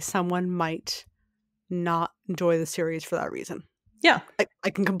why someone might not enjoy the series for that reason. Yeah.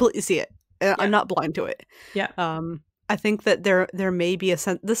 I can completely see it. I'm not blind to it. Yeah. I think that there may be a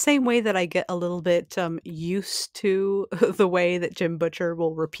sense the same way that I get a little bit used to the way that Jim Butcher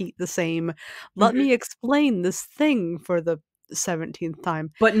will repeat the same. Let Mhm. me explain this thing for the 17th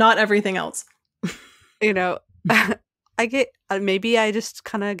time. But not everything else. You know, I get maybe I just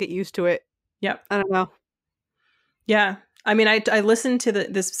kind of get used to it. Yep. I don't know. Yeah. I mean, I listened to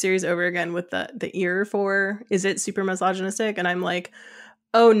this series over again with the ear for is it super misogynistic? And I'm like,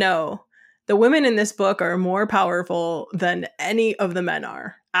 oh no. The women in this book are more powerful than any of the men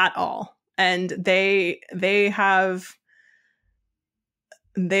are at all. And they are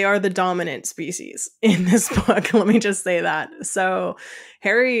the dominant species in this book. Let me just say that. So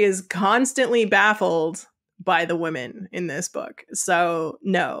Harry is constantly baffled by the women in this book. So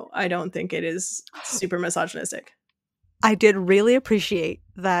no, I don't think it is super misogynistic. I did really appreciate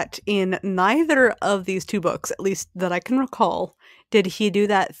that in neither of these two books, at least that I can recall, did he do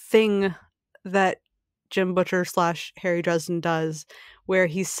that thing that Jim Butcher / Harry Dresden does, where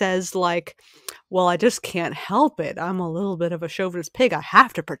he says like, well, I just can't help it. I'm a little bit of a chauvinist pig. I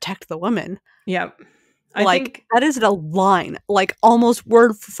have to protect the women. Yep. I think that is a line, like almost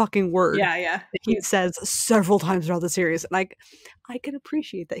word for fucking word. Yeah. That he says several times throughout the series. And I can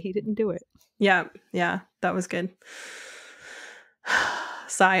appreciate that he didn't do it. Yeah, that was good.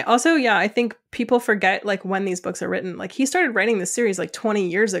 Sigh. Also, yeah, I think people forget like when these books are written. Like he started writing this series like 20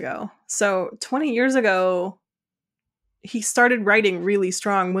 years ago. So 20 years ago, he started writing really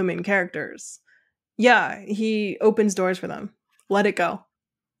strong women characters. Yeah, he opens doors for them. Let it go.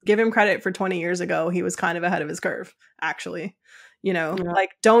 Give him credit for 20 years ago. He was kind of ahead of his curve, actually.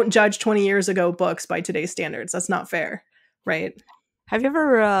 Like don't judge 20 years ago books by today's standards. That's not fair, right? Have you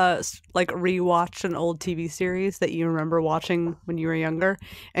ever like rewatched an old TV series that you remember watching when you were younger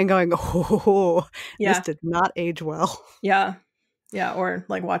and going, "Oh, this did not age well." Yeah, or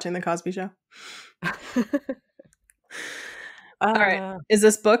like watching the Cosby Show. All right, is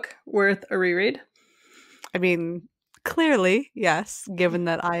this book worth a reread? I mean, clearly, yes. Given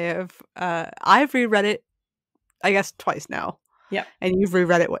that I've reread it, I guess twice now. Yeah, and you've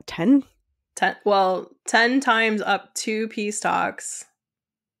reread it what 10? 10. Well, 10 times up to Peace Talks.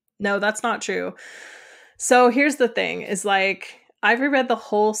 No, that's not true. So here's the thing: is like I've reread the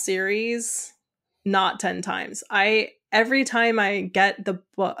whole series, not 10 times. Every time I get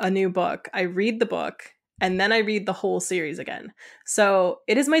a new book, I read the book and then I read the whole series again. So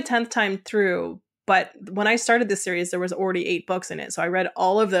it is my 10th time through. But when I started this series, there was already 8 books in it. So I read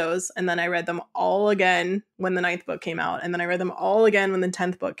all of those and then I read them all again when the 9th book came out. And then I read them all again when the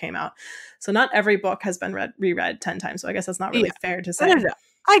 10th book came out. So not every book has been reread 10 times. So I guess that's not really fair to say.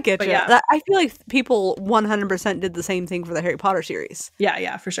 I get you. Yeah. I feel like people 100% did the same thing for the Harry Potter series.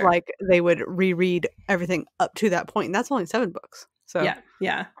 Yeah, for sure. Like they would reread everything up to that point. And that's only 7 books. So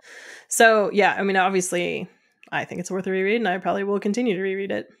yeah. So yeah, I mean, obviously, I think it's worth a reread, and I probably will continue to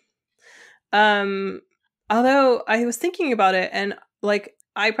reread it. Although I was thinking about it, and like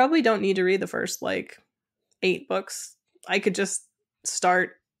I probably don't need to read the first like 8 books. I could just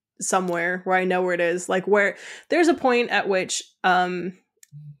start somewhere where I know where it is. Like where there's a point at which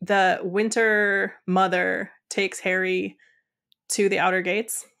the Winter Mother takes Harry to the outer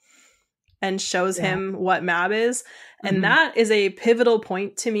gates and shows him what Mab is. And that is a pivotal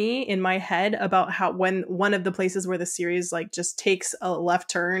point to me in my head about how when one of the places where the series like just takes a left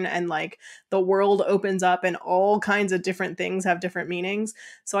turn and like the world opens up and all kinds of different things have different meanings.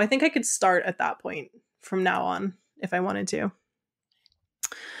 So I think I could start at that point from now on if I wanted to.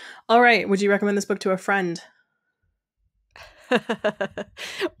 All right. Would you recommend this book to a friend?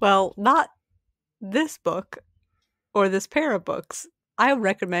 Well, not this book or this pair of books. I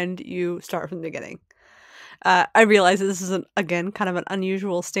recommend you start from the beginning. I realize that this is again kind of an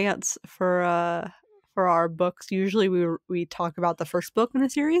unusual stance for our books. Usually we talk about the first book in a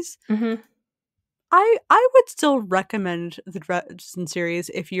series. Mm-hmm. I would still recommend the Dresden series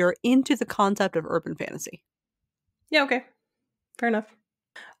if you're into the concept of urban fantasy. Yeah, okay. Fair enough.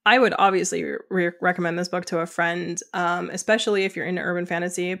 I would obviously recommend this book to a friend, especially if you're into urban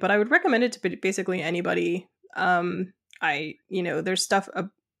fantasy, but I would recommend it to basically anybody. There's stuff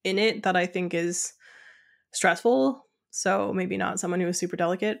in it that I think is stressful, so maybe not someone who is super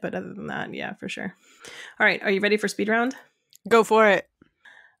delicate, but other than that, yeah, for sure. All right, are you ready for speed round? Go for it.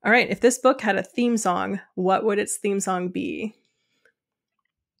 All right, if this book had a theme song, what would its theme song be?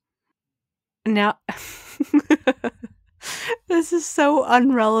 Now, this is so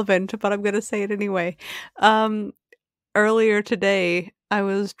unrelevant, but I'm going to say it anyway. Earlier today, I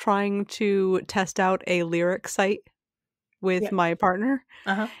was trying to test out a lyric site with my partner.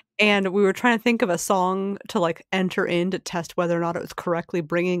 And we were trying to think of a song to like enter in to test whether or not it was correctly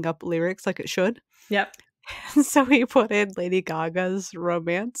bringing up lyrics like it should. Yep. So he put in Lady Gaga's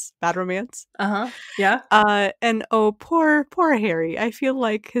romance, Bad Romance. Yeah. And oh, poor Harry. I feel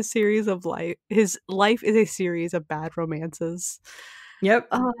like his life is a series of bad romances. Yep.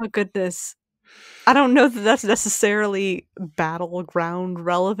 Oh goodness. I don't know that that's necessarily battleground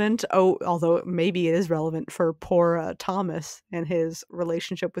relevant. Oh, although maybe it is relevant for poor Thomas and his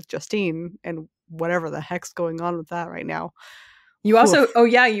relationship with Justine and whatever the heck's going on with that right now. You also,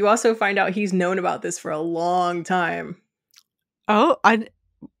 Oof. you also find out he's known about this for a long time. Oh, I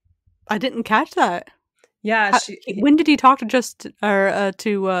didn't catch that. Yeah, When did he talk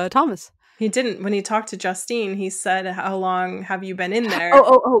to Thomas? He didn't. When he talked to Justine, he said, "How long have you been in there?"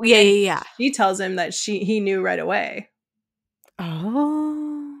 Oh, yeah. She tells him that he knew right away.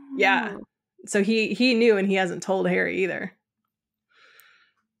 Oh, Yeah. So he knew, and he hasn't told Harry either.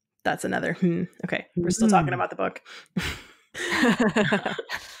 That's another. Okay, we're still talking about the book.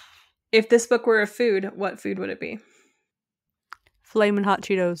 If this book were a food, what food would it be? Flamin' Hot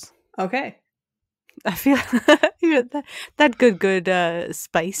Cheetos. Okay. I feel that good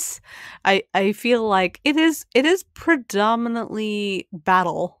spice. I feel like it is predominantly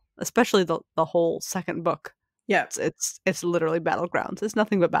battle, especially the whole second book. Yeah. It's literally battlegrounds. It's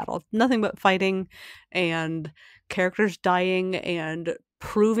nothing but battle, nothing but fighting and characters dying and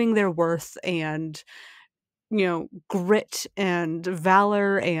proving their worth and grit and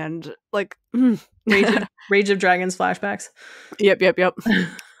valor and like Rage of Dragons flashbacks. Yep.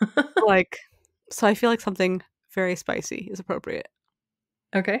 Like, so I feel like something very spicy is appropriate.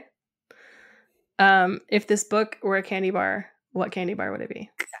 Okay. If this book were a candy bar, what candy bar would it be?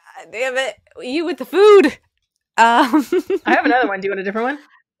 God damn it. You with the food. I have another one. Do you want a different one?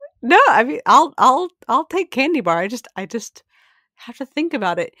 No, I mean I'll take candy bar. I just have to think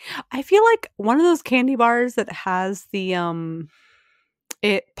about it. I feel like one of those candy bars that has the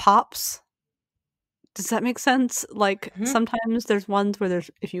it pops. Does that make sense? Like sometimes there's ones where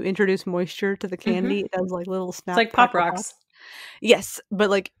if you introduce moisture to the candy, it does like little snap. It's like Pop Rocks. Yes, but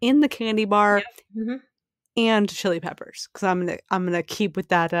like in the candy bar and chili peppers, because I'm gonna keep with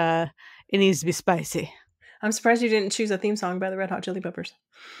that. It needs to be spicy. I'm surprised you didn't choose a theme song by the Red Hot Chili Peppers.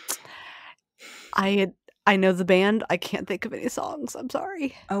 I know the band. I can't think of any songs. I'm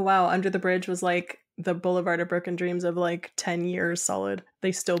sorry. Oh wow, Under the Bridge was like the Boulevard of Broken Dreams of like 10 years solid.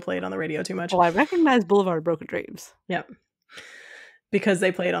 They still play it on the radio too much. Well, I recognize Boulevard of Broken Dreams. Yep. Because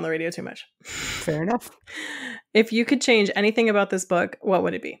they play it on the radio too much. Fair enough. If you could change anything about this book, what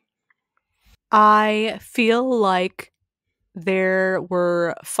would it be? I feel like there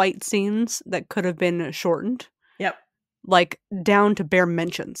were fight scenes that could have been shortened. Yep. Like down to bare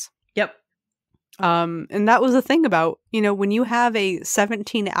mentions. Yep. And that was the thing about, when you have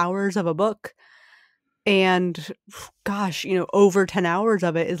 17 hours of a book and gosh, over 10 hours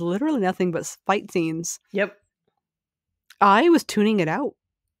of it is literally nothing but fight scenes. Yep. I was tuning it out.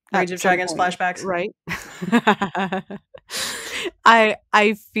 Rage of Dragons flashbacks. Right.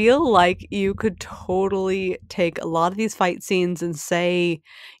 I feel like you could totally take a lot of these fight scenes and say,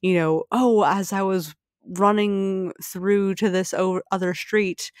 oh, as I was running through to this other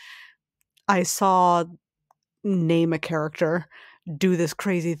street, I saw name a character do this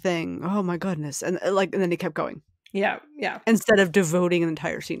crazy thing. Oh my goodness. And then he kept going. Yeah. Instead of devoting an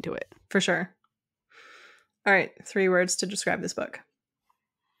entire scene to it. For sure. All right. 3 words to describe this book.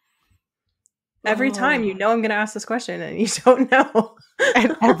 Every time I'm going to ask this question and you don't know.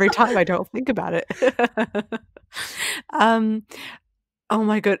 And every time I don't think about it. Oh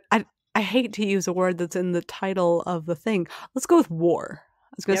my god. I hate to use a word that's in the title of the thing. Let's go with war.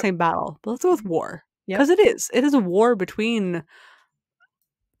 I was going to say battle, but let's go with war. Because it is a war between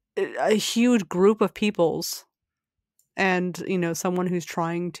a huge group of peoples and, someone who's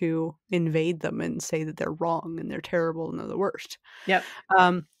trying to invade them and say that they're wrong and they're terrible and they're the worst. Yep.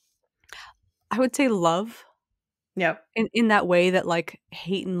 I would say love. Yep. In that way that like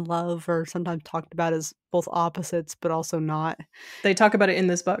hate and love are sometimes talked about as both opposites, but also not. They talk about it in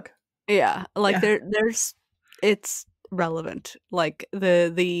this book. Yeah. Like there's it's relevant. Like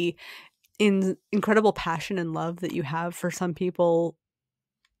the incredible passion and love that you have for some people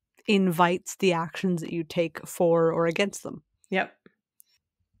invites the actions that you take for or against them. Yep.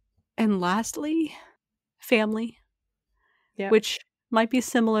 And lastly, family. Yeah. Which might be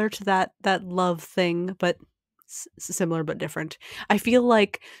similar to that love thing, but similar but different. I feel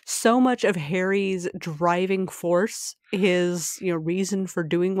like so much of Harry's driving force, his reason for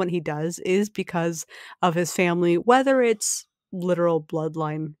doing what he does, is because of his family, whether it's literal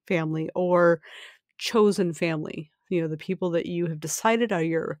bloodline family or chosen family. The people that you have decided are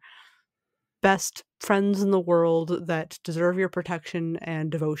your best friends in the world that deserve your protection and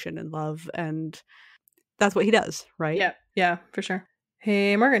devotion and love, and that's what he does, right? Yeah, for sure.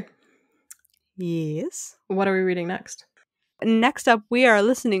 Hey, Morgan, Yes. what are we reading next? Next up, we are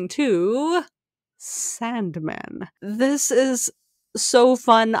listening to Sandman. This is so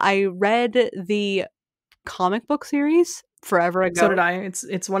fun. I read the comic book series forever ago. So did I.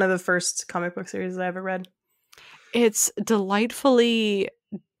 It's one of the first comic book series I ever read. It's delightfully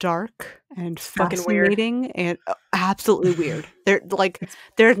dark and Fucking weird. fascinating and absolutely weird.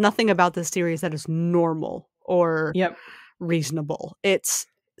 There's nothing about this series that is normal or Yep. reasonable. It's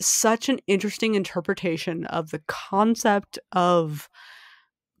such an interesting interpretation of the concept of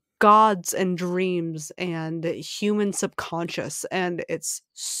gods and dreams and human subconscious, and it's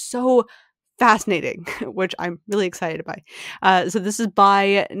so fascinating, which I'm really excited by. So this is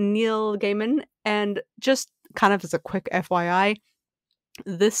by Neil Gaiman, and just kind of as a quick FYI,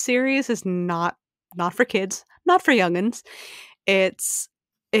 this series is not for kids, not for youngins. It's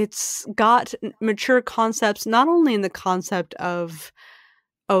got mature concepts, not only in the concept of,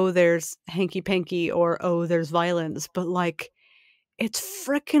 oh, there's hanky panky or oh, there's violence, but like it's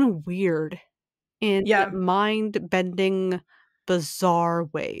freaking weird in mind-bending, bizarre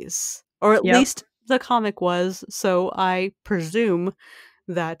ways. Or at least the comic was, so I presume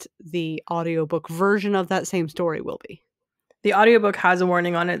that the audiobook version of that same story will be. The audiobook has a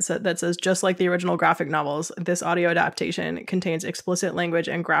warning on it that says, just like the original graphic novels, this audio adaptation contains explicit language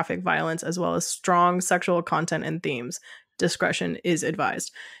and graphic violence, as well as strong sexual content and themes. Discretion is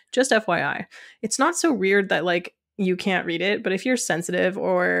advised. Just FYI. It's not so weird that, like, you can't read it, but if you're sensitive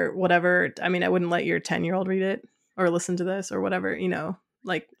or whatever, I mean, I wouldn't let your 10-year-old read it or listen to this or whatever, you know,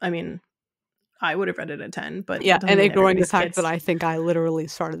 like, I mean, I would have read it at 10, but yeah, and ignoring the fact that I think I literally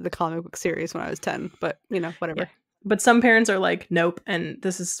started the comic book series when I was 10, but you know, whatever. Yeah. But some parents are like, nope, and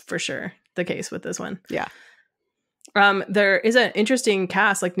this is for sure the case with this one. Yeah. There is an interesting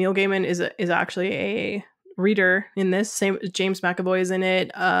cast. Like Neil Gaiman is actually a reader in this. Same James McAvoy is in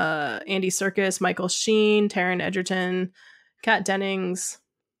it. Andy Serkis, Michael Sheen, Taron Egerton, Kat Dennings.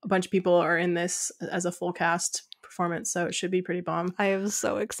 A bunch of people are in this as a full cast performance, so it should be pretty bomb. I am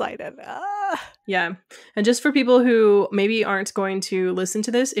so excited. Yeah. And just for people who maybe aren't going to listen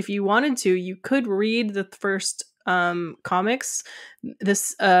to this, if you wanted to, you could read the first comics.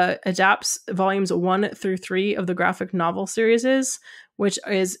 This adapts volumes 1 through 3 of the graphic novel series, which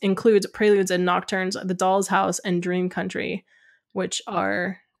includes Preludes and Nocturnes, The Doll's House, and Dream Country, which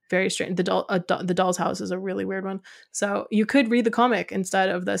are very strange. The Doll's House is a really weird one. So you could read the comic instead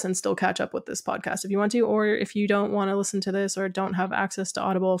of this and still catch up with this podcast if you want to, or if you don't want to listen to this or don't have access to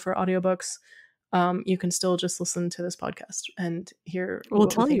Audible for audiobooks, you can still just listen to this podcast and hear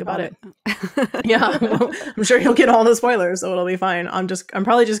what we think about it. Yeah, well, I'm sure you'll get all the spoilers, so it'll be fine. I'm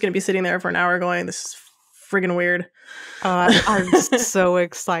probably just going to be sitting there for an hour going, this is friggin' weird. I'm just so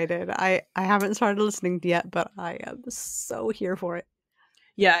excited. I haven't started listening yet, but I am so here for it.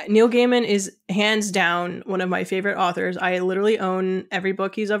 Yeah, Neil Gaiman is hands down one of my favorite authors. I literally own every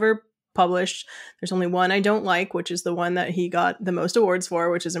book he's ever published. There's only one I don't like, which is the one that he got the most awards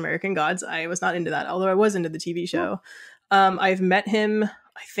for, which is American Gods. I was not into that, although I was into the TV show. I've met him,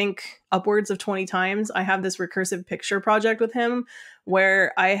 I think, upwards of 20 times. I have this recursive picture project with him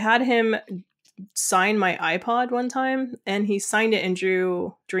where I had him sign my iPod one time, and he signed it and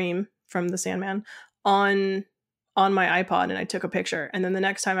drew Dream from the Sandman on my iPod, and I took a picture. And then the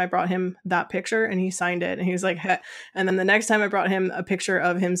next time I brought him that picture and he signed it, and he was like, heh. And then the next time I brought him a picture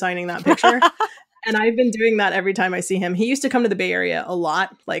of him signing that picture. And I've been doing that every time I see him. He used to come to the Bay Area a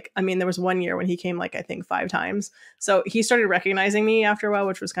lot. Like, I mean, there was one year when he came, like, I think 5 times. So he started recognizing me after a while,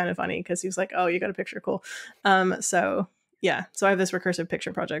 which was kind of funny because he was like, oh, you got a picture. Cool. So yeah. So I have this recursive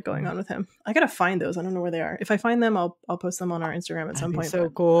picture project going on with him. I got to find those. I don't know where they are. If I find them, I'll post them on our Instagram at some point. So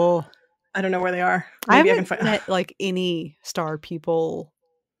cool. I don't know where they are. Maybe I haven't met like any star people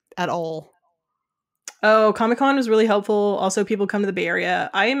at all. Oh, Comic-Con was really helpful. Also, people come to the Bay Area.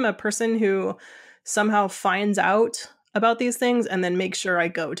 I am a person who somehow finds out about these things and then makes sure I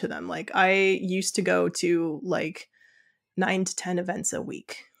go to them. Like, I used to go to like 9 to 10 events a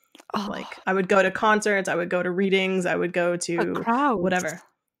week. Oh. Like, I would go to concerts, I would go to readings, I would go to crowds. Whatever.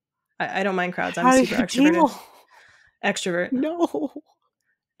 I don't mind crowds. I'm super extroverted. Extrovert. No.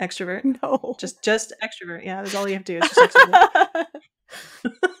 Extrovert? No. Just extrovert. Yeah, that's all you have to do. Is just extrovert.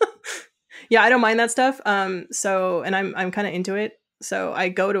 Yeah, I don't mind that stuff. So, and I'm kind of into it. So I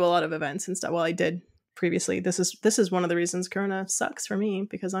go to a lot of events and stuff. Well, I did previously. This is one of the reasons Corona sucks for me,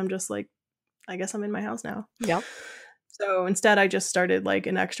 because I'm just like, I guess I'm in my house now. Yep. So instead, I just started like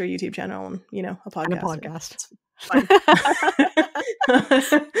an extra YouTube channel and, you know, a podcast. And It's fine.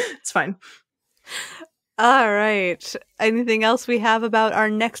 It's fine. All right. Anything else we have about our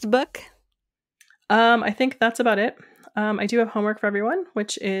next book? I think that's about it. I do have homework for everyone,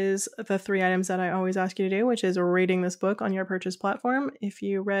 which is the 3 items that I always ask you to do, which is rating this book on your purchase platform. If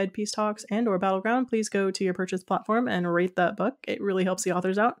you read Peace Talks and or Battleground, please go to your purchase platform and rate that book. It really helps the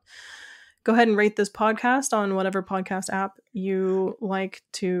authors out. Go ahead and rate this podcast on whatever podcast app you like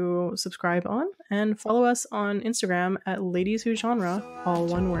to subscribe on, and follow us on Instagram at Ladies Who Genre, all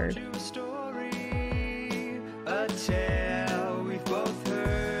one word.